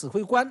一名指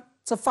挥官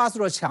则发出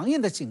了强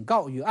硬的警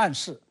告与暗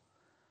示：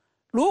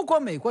如果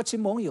美国其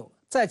盟友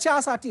在加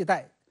沙地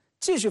带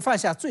继续犯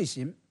下罪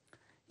行，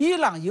伊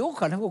朗有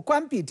可能会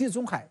关闭地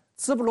中海、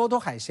直布罗陀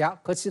海峡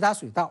和其他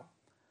水道。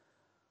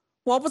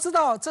我不知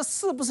道这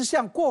是不是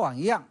像过往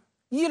一样，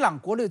伊朗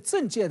国内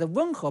政界的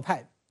温和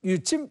派与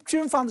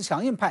军方的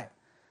强硬派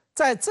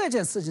在这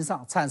件事情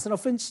上产生了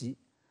分歧。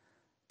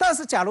但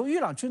是假如伊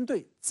朗军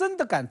队真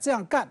的敢这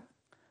样干，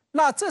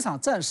那这场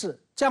战事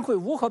将会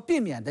无可避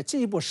免地进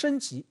一步升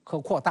级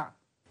和扩大。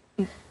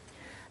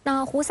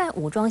那胡塞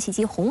武装袭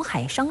击红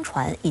海商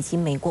船，以及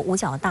美国五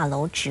角大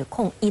楼指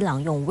控伊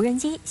朗用无人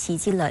机袭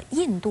击了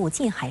印度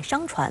近海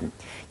商船，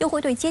又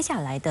会对接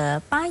下来的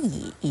巴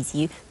以以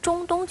及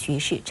中东局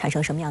势产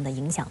生什么样的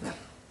影响呢？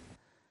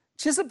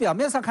其实表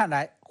面上看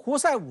来，胡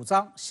塞武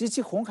装袭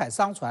击红海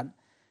商船，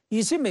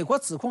以及美国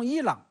指控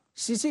伊朗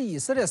袭击以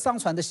色列商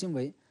船的行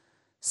为，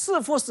似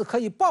乎是可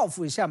以报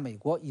复一下美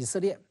国、以色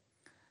列，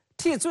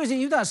替最近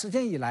一段时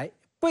间以来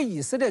被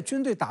以色列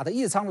军队打得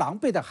异常狼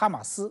狈的哈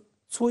马斯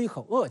出一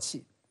口恶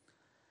气。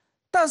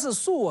但是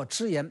恕我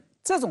直言，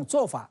这种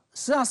做法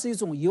实际上是一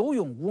种有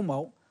勇无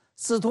谋、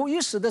只图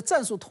一时的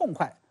战术痛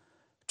快，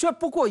却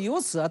不过由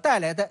此而带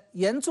来的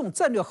严重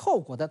战略后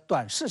果的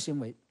短视行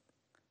为。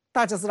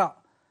大家知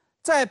道，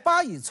在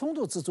巴以冲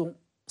突之中，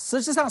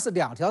实际上是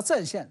两条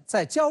战线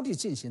在交替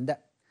进行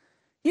的，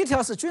一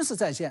条是军事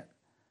战线，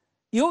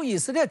由以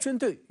色列军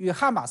队与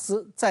哈马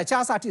斯在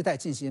加沙地带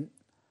进行，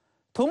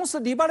同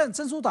时黎巴嫩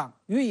真主党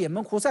与也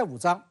门胡塞武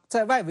装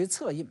在外围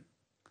策应。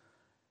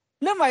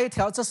另外一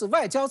条则是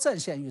外交战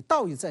线与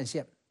道义战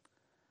线。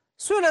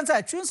虽然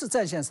在军事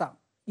战线上，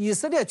以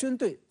色列军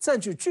队占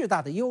据巨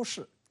大的优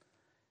势，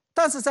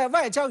但是在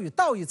外交与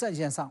道义战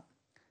线上，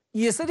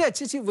以色列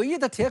及其唯一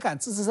的铁杆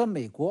支持者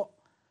美国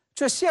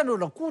却陷入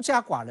了孤家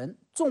寡人、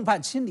众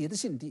叛亲离的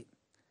境地，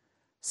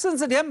甚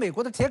至连美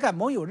国的铁杆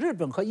盟友日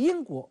本和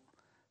英国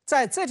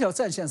在这条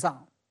战线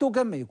上都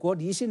跟美国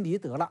离心离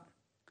德了。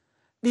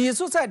李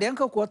柱在联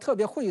合国特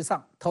别会议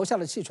上投下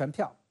了弃权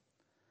票。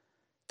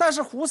但是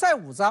胡塞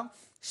武装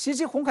袭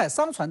击红海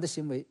商船的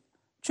行为，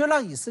却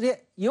让以色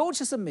列，尤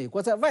其是美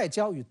国，在外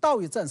交与道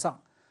义战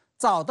上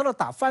找到了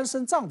打翻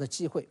身仗的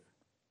机会。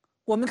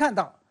我们看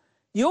到，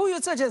由于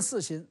这件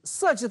事情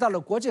涉及到了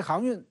国际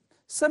航运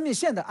生命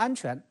线的安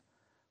全，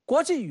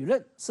国际舆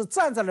论是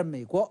站在了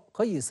美国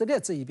和以色列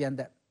这一边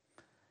的。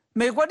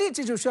美国立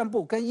即就宣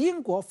布跟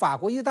英国、法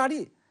国、意大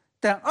利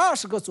等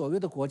20个左右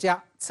的国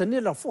家成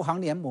立了护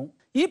航联盟，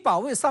以保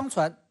卫商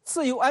船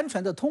自由安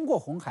全地通过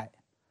红海。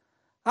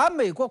而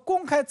美国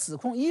公开指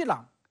控伊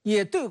朗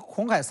也对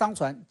红海商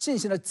船进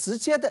行了直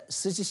接的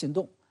实际行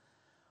动，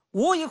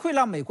无疑会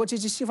让美国及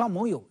其西方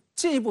盟友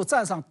进一步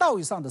站上道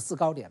义上的制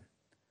高点。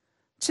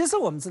其实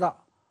我们知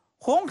道，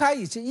红海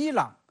以及伊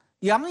朗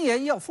扬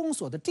言要封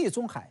锁的地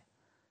中海，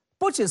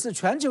不仅是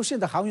全球性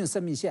的航运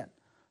生命线，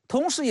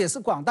同时也是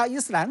广大伊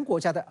斯兰国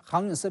家的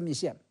航运生命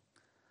线。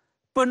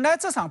本来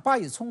这场巴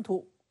以冲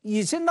突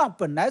已经让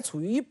本来处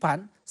于一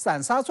盘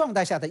散沙状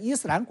态下的伊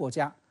斯兰国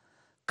家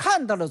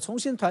看到了重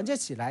新团结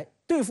起来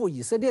对付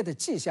以色列的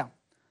迹象，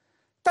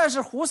但是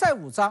胡塞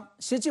武装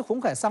袭击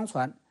红海商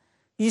船，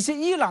以及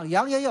伊朗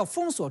扬言要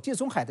封锁地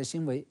中海的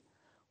行为，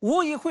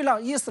无疑会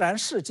让伊斯兰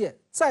世界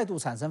再度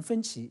产生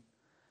分歧，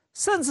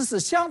甚至是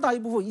相当一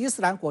部分伊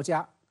斯兰国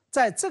家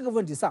在这个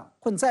问题上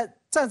会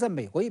站在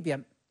美国一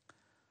边。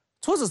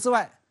除此之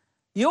外，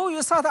由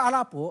于沙特阿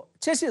拉伯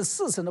接近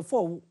40%的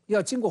货物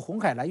要经过红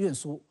海来运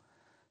输，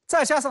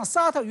再加上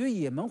沙特与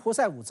也门胡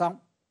塞武装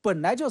本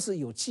来就是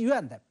有积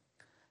怨的，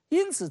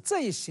因此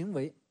这一行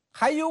为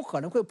还有可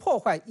能会破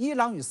坏伊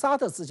朗与沙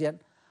特之间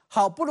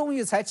好不容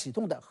易才启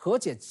动的和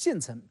解进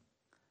程。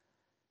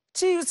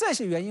基于这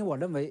些原因，我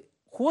认为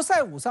胡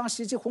塞武装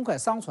袭击红海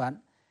商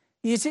船，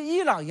以及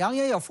伊朗扬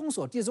言要封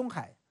锁地中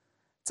海，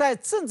在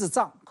政治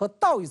账和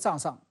道义账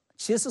上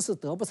其实是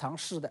得不偿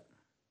失的。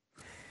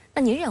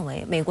那您认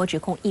为，美国指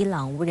控伊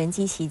朗无人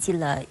机袭击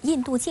了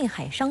印度近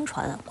海商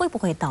船，会不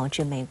会导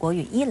致美国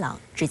与伊朗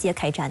直接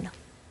开战呢？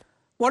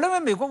我认为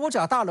美国五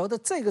角大楼的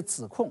这个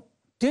指控，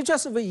的确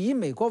是为以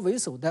美国为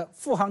首的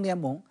富航联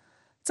盟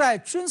在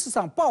军事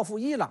上报复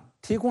伊朗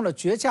提供了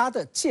绝佳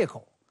的借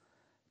口。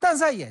但是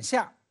在眼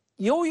下，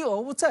由于俄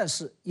乌战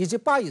事以及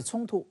巴以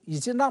冲突已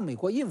经让美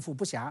国应付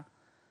不暇，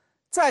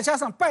再加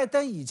上拜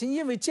登已经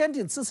因为坚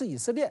定支持以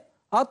色列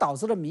而导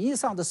致了民意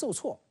上的受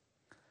挫，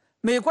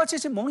美国及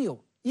其盟友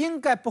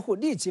应该不会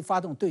立即发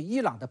动对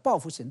伊朗的报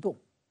复行动。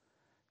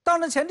当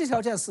然，前提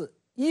条件是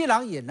伊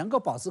朗也能够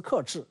保持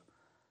克制，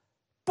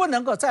不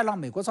能够再让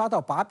美国抓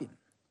到把柄。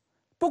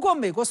不过，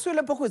美国虽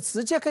然不会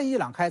直接跟伊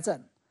朗开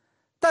战，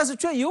但是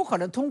却有可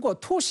能通过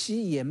突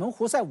袭也门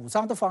胡塞武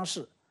装的方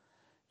式，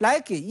来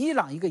给伊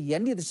朗一个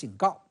严厉的警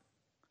告。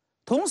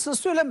同时，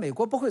虽然美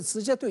国不会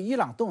直接对伊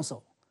朗动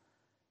手，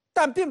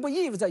但并不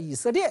意味着以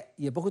色列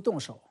也不会动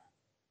手。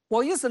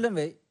我一直认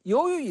为，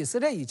由于以色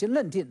列已经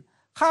认定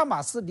哈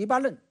马斯、黎巴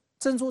嫩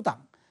真主党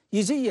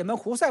以及也门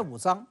胡塞武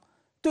装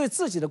对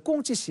自己的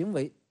攻击行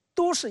为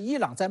都是伊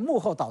朗在幕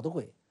后捣的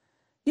鬼，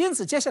因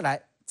此接下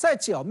来在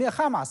剿灭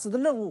哈马斯的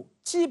任务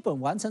基本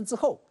完成之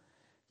后，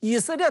以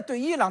色列对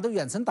伊朗的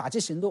远程打击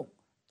行动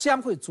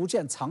将会逐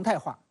渐常态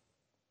化。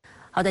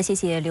好的，谢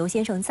谢刘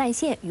先生在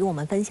线与我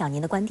们分享您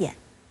的观点。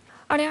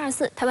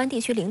2024台湾地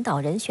区领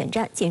导人选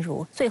战进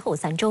入最后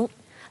3周，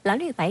蓝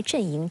绿白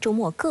阵营周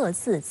末各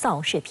自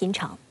造势拼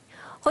场。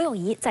侯友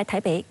宜在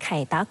台北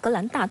凯达格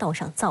兰大道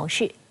上造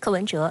势，柯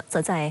文哲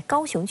则在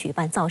高雄举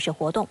办造势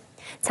活动，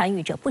参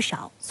与者不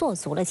少，做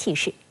足了气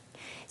势。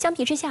相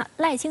比之下，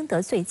赖清德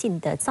最近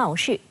的造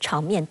势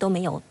场面都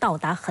没有到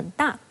达很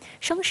大，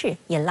声势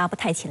也拉不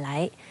太起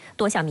来。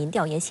多项民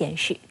调也显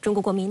示，中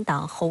国国民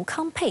党侯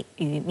康配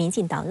与民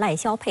进党赖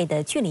萧配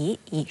的距离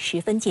已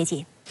十分接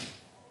近。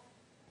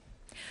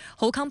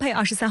侯康配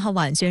23号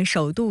晚间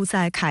首度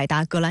在凯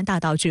达格兰大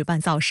道举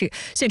办造势，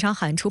现场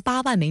喊出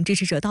8万名支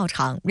持者到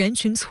场，人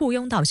群簇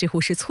拥到几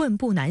乎是寸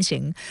步难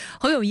行。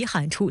侯友宜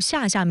喊出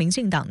下架民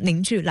进党，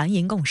凝聚蓝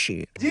营共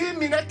识。人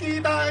民的期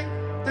待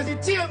就是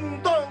政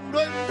党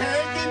轮替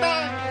期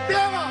待，对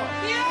吗？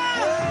对。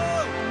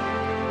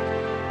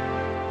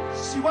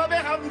是我要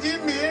和人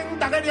民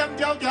大家连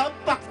条条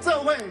绑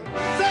做伙，政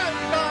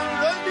党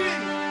轮替，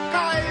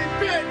改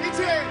变一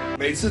切。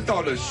每次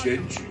到了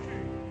选举，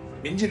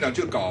民进党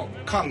就搞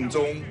抗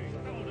中、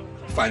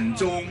反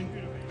中、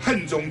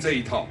恨中这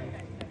一套，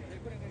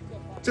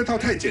这套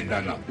太简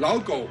单了，老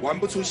狗玩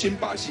不出新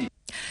把戏。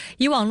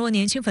以网络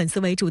年轻粉丝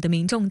为主的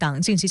民众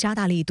党近期加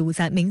大力度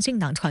在民进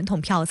党传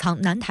统票仓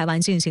南台湾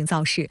进行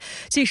造势，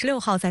继16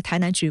号在台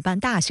南举办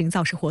大型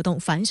造势活动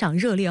反响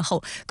热烈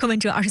后，柯文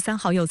哲23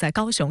号又在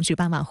高雄举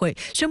办晚会，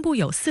宣布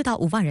有4到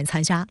5万人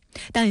参加。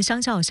但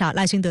相较下，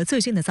赖清德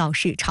最近的造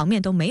势场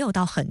面都没有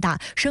到很大，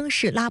声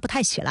势拉不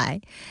太起来。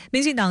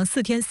民进党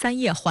4天3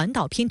夜环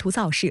岛拼图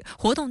造势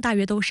活动大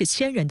约都是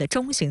1000人的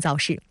中型造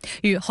势，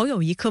与侯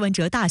友宜、柯文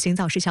哲大型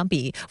造势相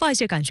比，外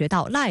界感觉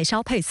到赖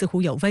萧配似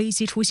乎有危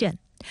机出现。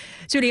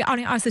距离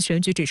2024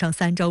选举只剩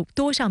3周，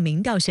多项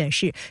民调显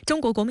示，中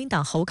国国民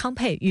党侯康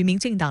配与民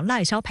进党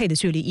赖萧配的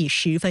距离已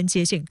十分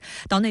接近。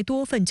岛内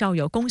多份较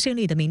有公信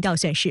力的民调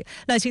显示，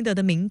赖清德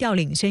的民调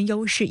领先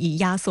优势已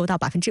压缩到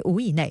5%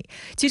以内。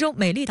其中，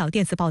美丽岛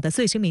电子报的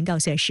最新民调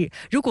显示，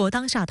如果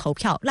当下投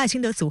票，赖清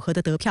德组合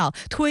的得票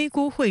推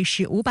估会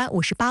是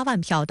558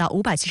万票到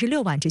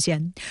576万之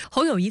间，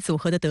侯友宜组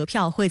合的得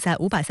票会在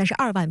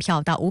532万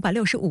票到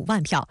565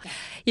万票。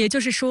也就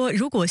是说，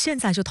如果现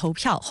在就投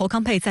票，侯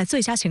康配在最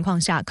佳情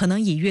况下可能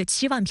以约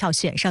7万票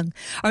险胜，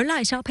而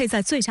赖萧配在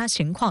最佳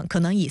情况可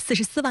能以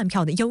44万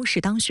票的优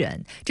势当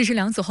选。这是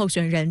两组候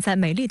选人在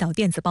美丽岛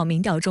电子报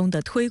民调中的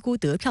推估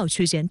得票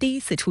区间第一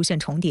次出现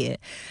重叠。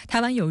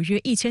台湾有约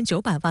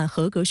1900万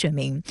合格选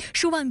民，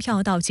数万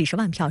票到几十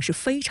万票是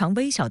非常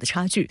微小的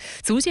差距，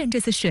足见这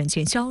次选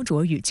情焦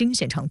灼与惊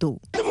险程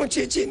度。这么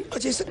接近，而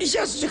且是一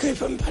下子就可以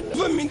分盘。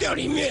分民调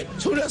里面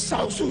除了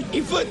少数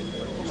1份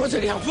或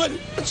者2份，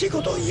结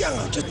果都一样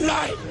啊，就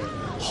赖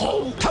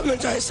侯他们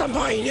在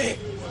3%以内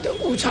的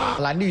误差，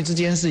蓝绿之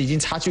间是已经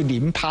差距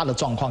0%的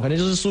状况，可能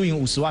就是输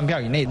赢50万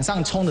票以内。往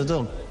上冲的这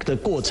种的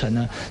过程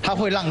呢，它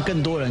会让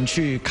更多人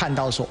去看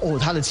到说，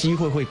他的机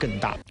会会更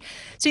大。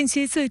近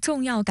期最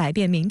重要改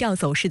变民调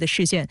走势的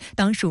事件，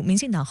当属民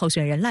进党候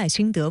选人赖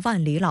清德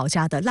万里老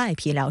家的赖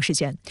皮寮事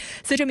件。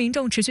随着民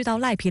众持续到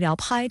赖皮寮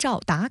拍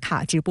照打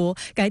卡直播，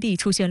该地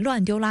出现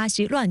乱丢垃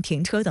圾、乱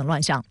停车等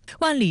乱象。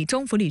万里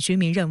中福里居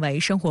民认为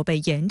生活被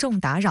严重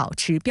打扰，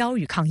持标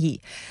语抗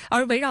议。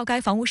而围绕该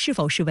房屋是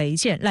否是违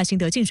建，赖清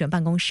德竞选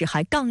办公室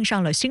还杠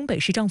上了新北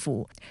市政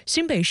府。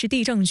新北市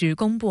地政局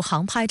公布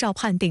航拍照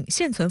判定，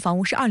现存房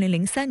屋是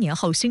2003年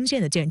后新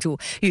建的建筑，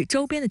与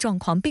周边的状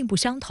况并不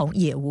相同，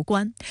也无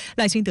关。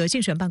赖清德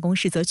竞选办公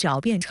室则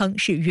狡辩称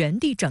是原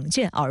地整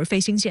建而非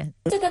新建。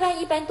这个在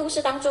一般都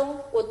市当中，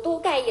我多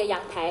盖一个阳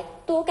台，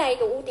多盖一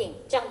个屋顶，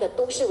这样的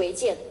都市违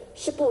建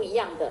是不一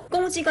样的。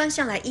公务机关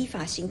向来依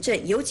法行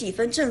政，有几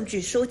分证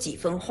据说几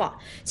分话，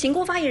请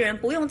郭发言人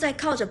不用再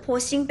靠着泼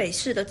新北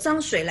市的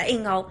脏水来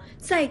硬凹，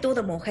再多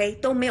的抹黑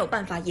都没有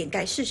办法掩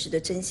盖事实的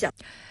真相。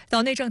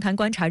岛内政坛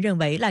观察认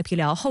为，赖皮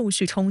寮后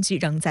续冲击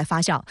仍在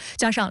发酵，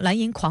加上蓝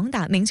营狂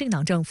打民进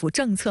党政府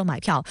政策买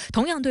票，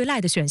同样对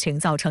赖的选情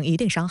造成一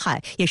定伤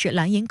害，也是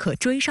蓝营可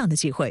追上的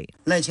机会。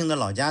赖清德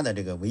老家的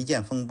这个违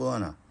建风波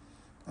呢，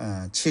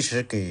其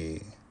实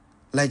给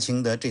赖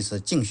清德这次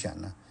竞选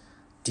呢，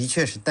的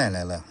确是带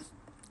来了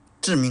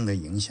致命的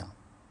影响，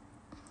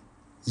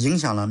影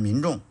响了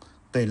民众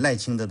对赖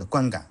清德的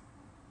观感，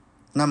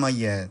那么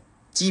也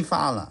激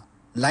发了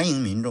蓝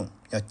营民众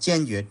要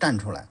坚决站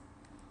出来，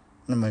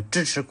那么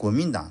支持国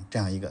民党这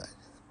样一个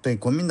对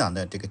国民党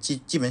的这个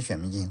基本选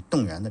民进行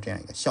动员的这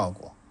样一个效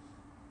果，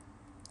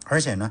而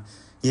且呢，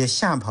也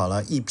吓跑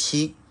了一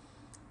批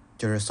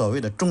就是所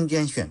谓的中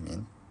间选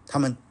民，他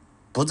们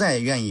不再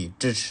愿意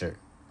支持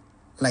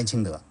赖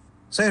清德，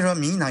所以说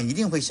民进党一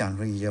定会想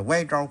出一些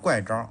歪招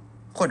怪招，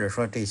或者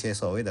说这些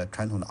所谓的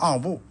传统的奥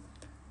步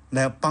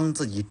来帮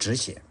自己止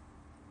血。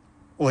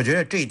我觉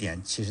得这一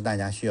点其实大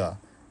家需要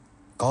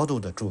高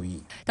度的注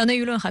意。岛内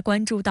舆论还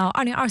关注到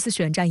2024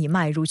选战已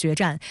迈入决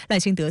战，赖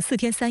清德4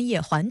天3夜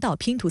环岛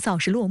拼图造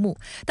势落幕，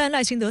但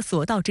赖清德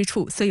所到之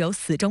处虽有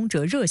死忠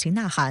者热情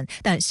呐喊，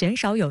但鲜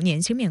少有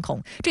年轻面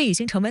孔，这已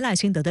经成为赖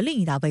清德的另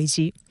一大危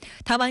机。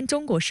台湾《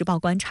中国时报》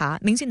观察，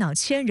民进党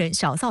1000人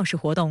小造势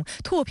活动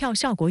拓票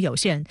效果有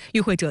限，与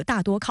会者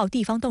大多靠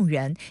地方动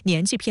员，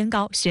年纪偏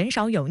高，鲜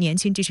少有年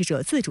轻支持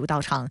者自主到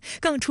场，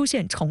更出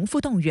现重复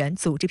动员、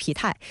组织疲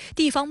态，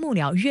地方幕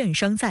僚怨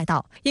声载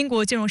道。英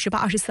国《金融时报》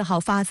24号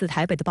发自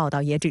台北的报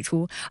道也指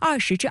出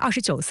，20至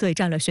29岁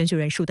占了选举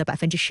人数的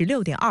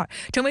16.2%，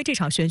成为这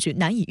场选举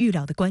难以预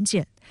料的关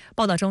键。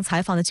报道中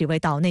采访的几位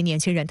岛内年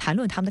轻人谈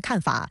论他们的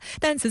看法，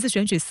但此次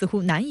选举似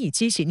乎难以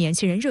激起年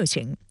轻人热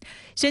情。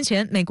先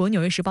前，美国《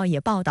纽约时报》也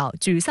报道，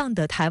沮丧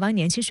的台湾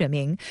年轻选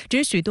民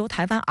指许多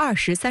台湾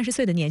20、30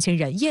岁的年轻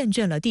人厌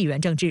倦了地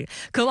缘政治，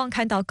渴望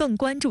看到更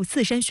关注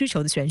自身需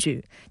求的选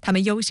举。他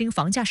们忧心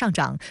房价上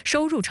涨、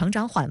收入成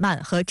长缓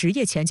慢和职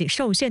业前景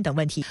受限等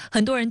问题。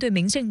很多人对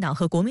民进党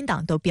和国民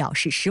党都表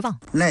示失望。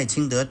赖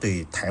清德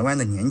对台湾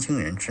的年轻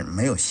人是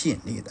没有吸引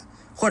力的，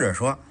或者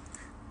说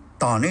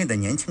岛内的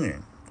年轻人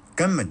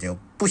根本就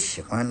不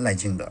喜欢赖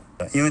清德，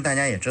因为大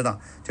家也知道，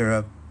就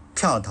是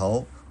票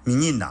投民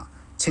进党，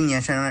青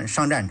年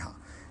上战场，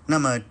那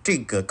么这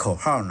个口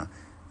号呢，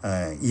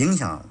影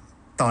响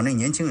岛内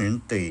年轻人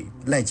对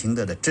赖清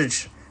德的支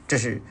持，这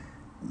是。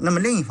那么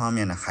另一方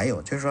面呢，还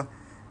有就是说，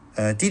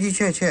的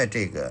确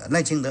这个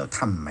赖清德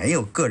他没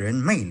有个人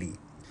魅力。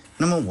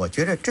那么我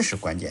觉得这是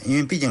关键，因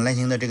为毕竟赖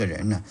清德这个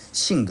人呢，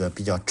性格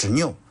比较执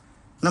拗，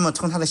那么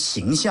从他的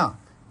形象、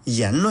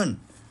言论，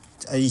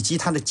以及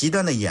他的极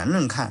端的言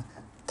论看，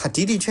他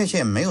的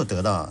确没有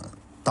得到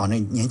岛内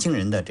年轻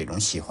人的这种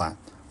喜欢。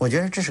我觉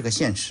得这是个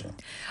现实。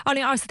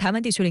2024台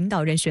湾地区领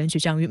导人选举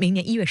将于明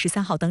年1月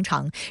13号登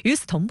场，与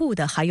此同步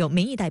的还有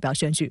民意代表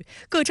选举，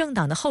各政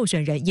党的候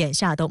选人眼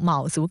下都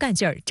卯足干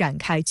劲儿，展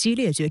开激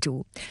烈角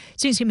逐。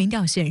近期民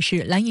调显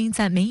示，蓝营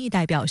在民意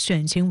代表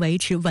选情维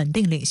持稳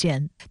定领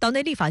先。岛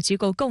内立法机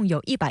构共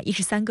有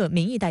113个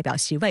民意代表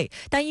席位，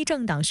单一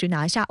政党需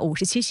拿下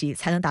57席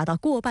才能达到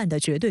过半的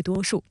绝对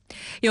多数。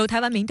有台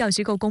湾民调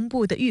机构公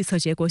布的预测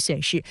结果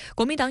显示，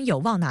国民党有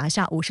望拿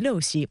下56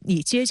席，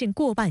已接近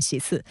过半席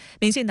次；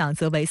民进党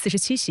则为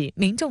47席，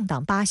民众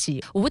党8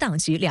席，无党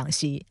籍2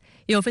席。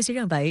有分析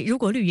认为，如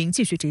果绿营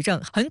继续执政，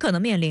很可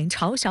能面临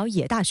朝小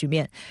野大局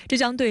面，这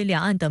将对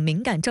两岸等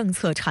敏感政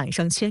策产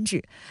生牵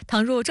制。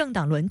倘若政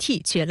党轮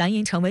替，且蓝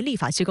营成为立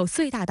法机构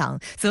最大党，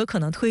则可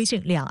能推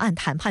进两岸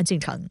谈判进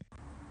程。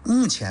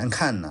目前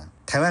看呢，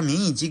台湾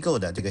民意机构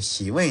的这个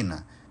席位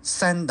呢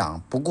，3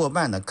党不过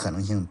半的可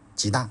能性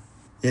极大，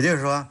也就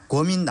是说，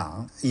国民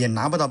党也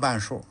拿不到半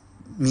数，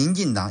民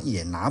进党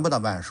也拿不到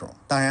半数，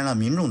当然了，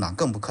民众党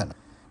更不可能。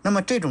那么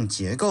这种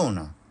结构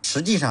呢，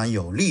实际上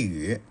有利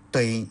于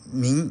对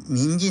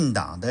民进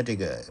党的这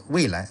个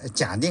未来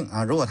假定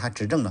啊，如果他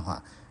执政的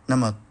话，那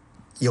么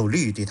有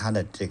利于对他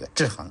的这个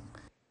制衡。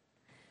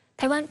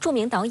台湾著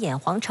名导演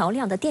黄朝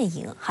亮的电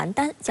影《邯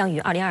郸》将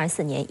于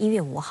2024年1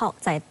月5号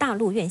在大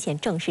陆院线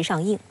正式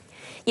上映，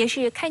也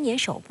是开年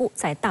首部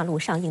在大陆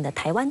上映的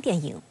台湾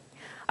电影。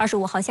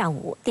25号下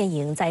午，电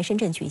影在深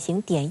圳举行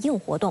点映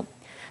活动。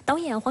导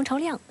演黄朝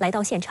亮来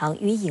到现场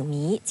与影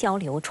迷交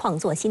流创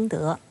作心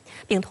得，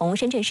并同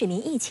深圳市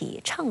民一起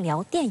畅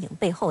聊电影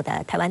背后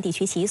的台湾地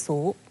区习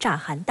俗炸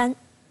邯郸。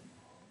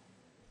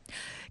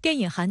电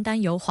影《邯郸》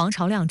由黄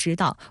朝亮执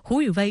导，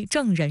胡宇威、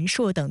郑仁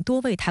硕等多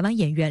位台湾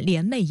演员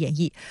联袂演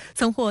绎，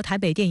曾获台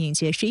北电影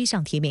节11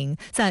项提名，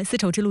在丝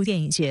绸之路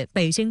电影节、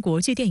北京国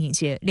际电影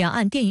节、两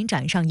岸电影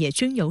展上也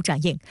均有展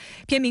映。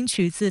片名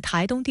取自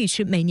台东地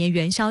区每年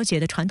元宵节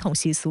的传统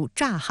习俗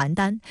炸邯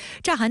郸。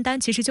炸邯郸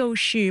其实就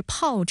是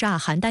炮炸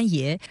邯郸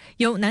爷，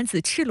由男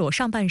子赤裸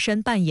上半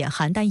身扮演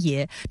邯郸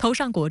爷，头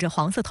上裹着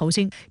黄色头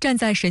巾，站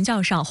在神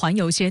轿上环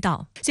游街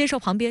道，接受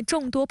旁边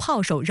众多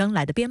炮手扔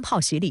来的鞭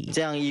炮洗礼。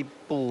这样一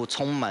部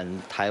充满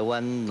台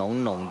湾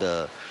浓浓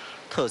的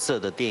特色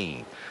的电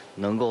影，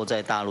能够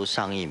在大陆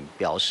上映，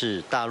表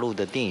示大陆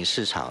的电影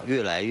市场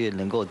越来越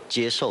能够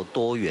接受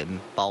多元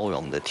包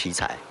容的题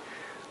材。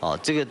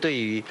这个对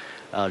于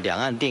两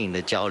岸电影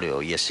的交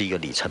流也是一个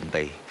里程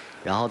碑。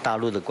然后大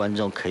陆的观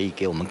众可以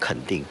给我们肯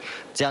定，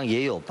这样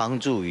也有帮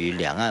助于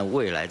两岸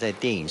未来在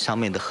电影上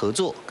面的合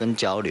作跟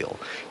交流。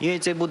因为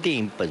这部电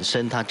影本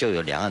身它就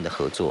有两岸的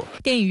合作。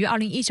电影于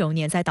2019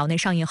年在岛内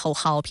上映后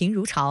好评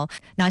如潮，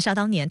拿下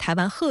当年台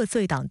湾贺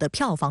岁档的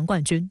票房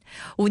冠军。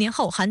5年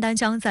后，邯郸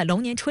将在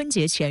龙年春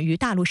节前于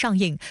大陆上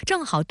映，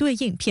正好对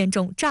应片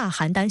中炸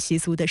邯郸习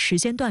俗的时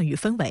间段与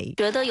氛围。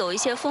觉得有一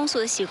些风俗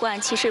的习惯，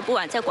其实不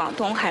管在广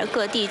东还是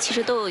各地，其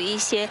实都有一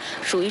些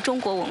属于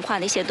中国文化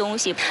的一些东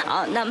西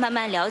那慢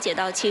慢了解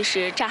到，其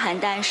实炸邯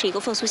郸是一个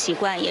风俗习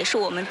惯，也是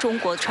我们中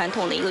国传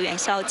统的一个元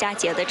宵佳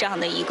节的这样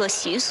的一个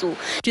习俗。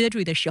值得注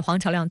意的是，黄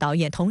朝亮导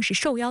演同时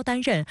受邀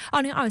担任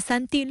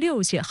2023第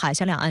6届海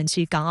峡两岸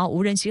及港澳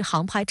无人机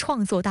航拍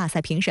创作大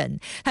赛评审。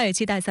他也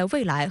期待在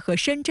未来和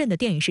深圳的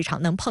电影市场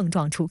能碰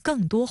撞出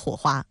更多火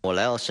花。我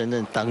来到深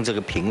圳当这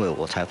个评委，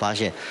我才发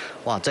现，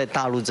哇，在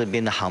大陆这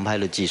边的航拍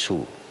的技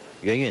术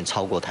远远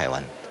超过台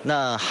湾。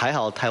那还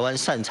好，台湾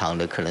擅长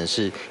的可能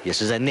也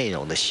是在内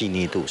容的细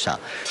腻度上，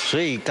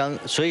所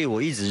以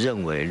我一直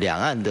认为两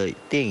岸的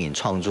电影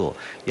创作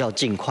要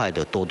尽快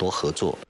的多多合作。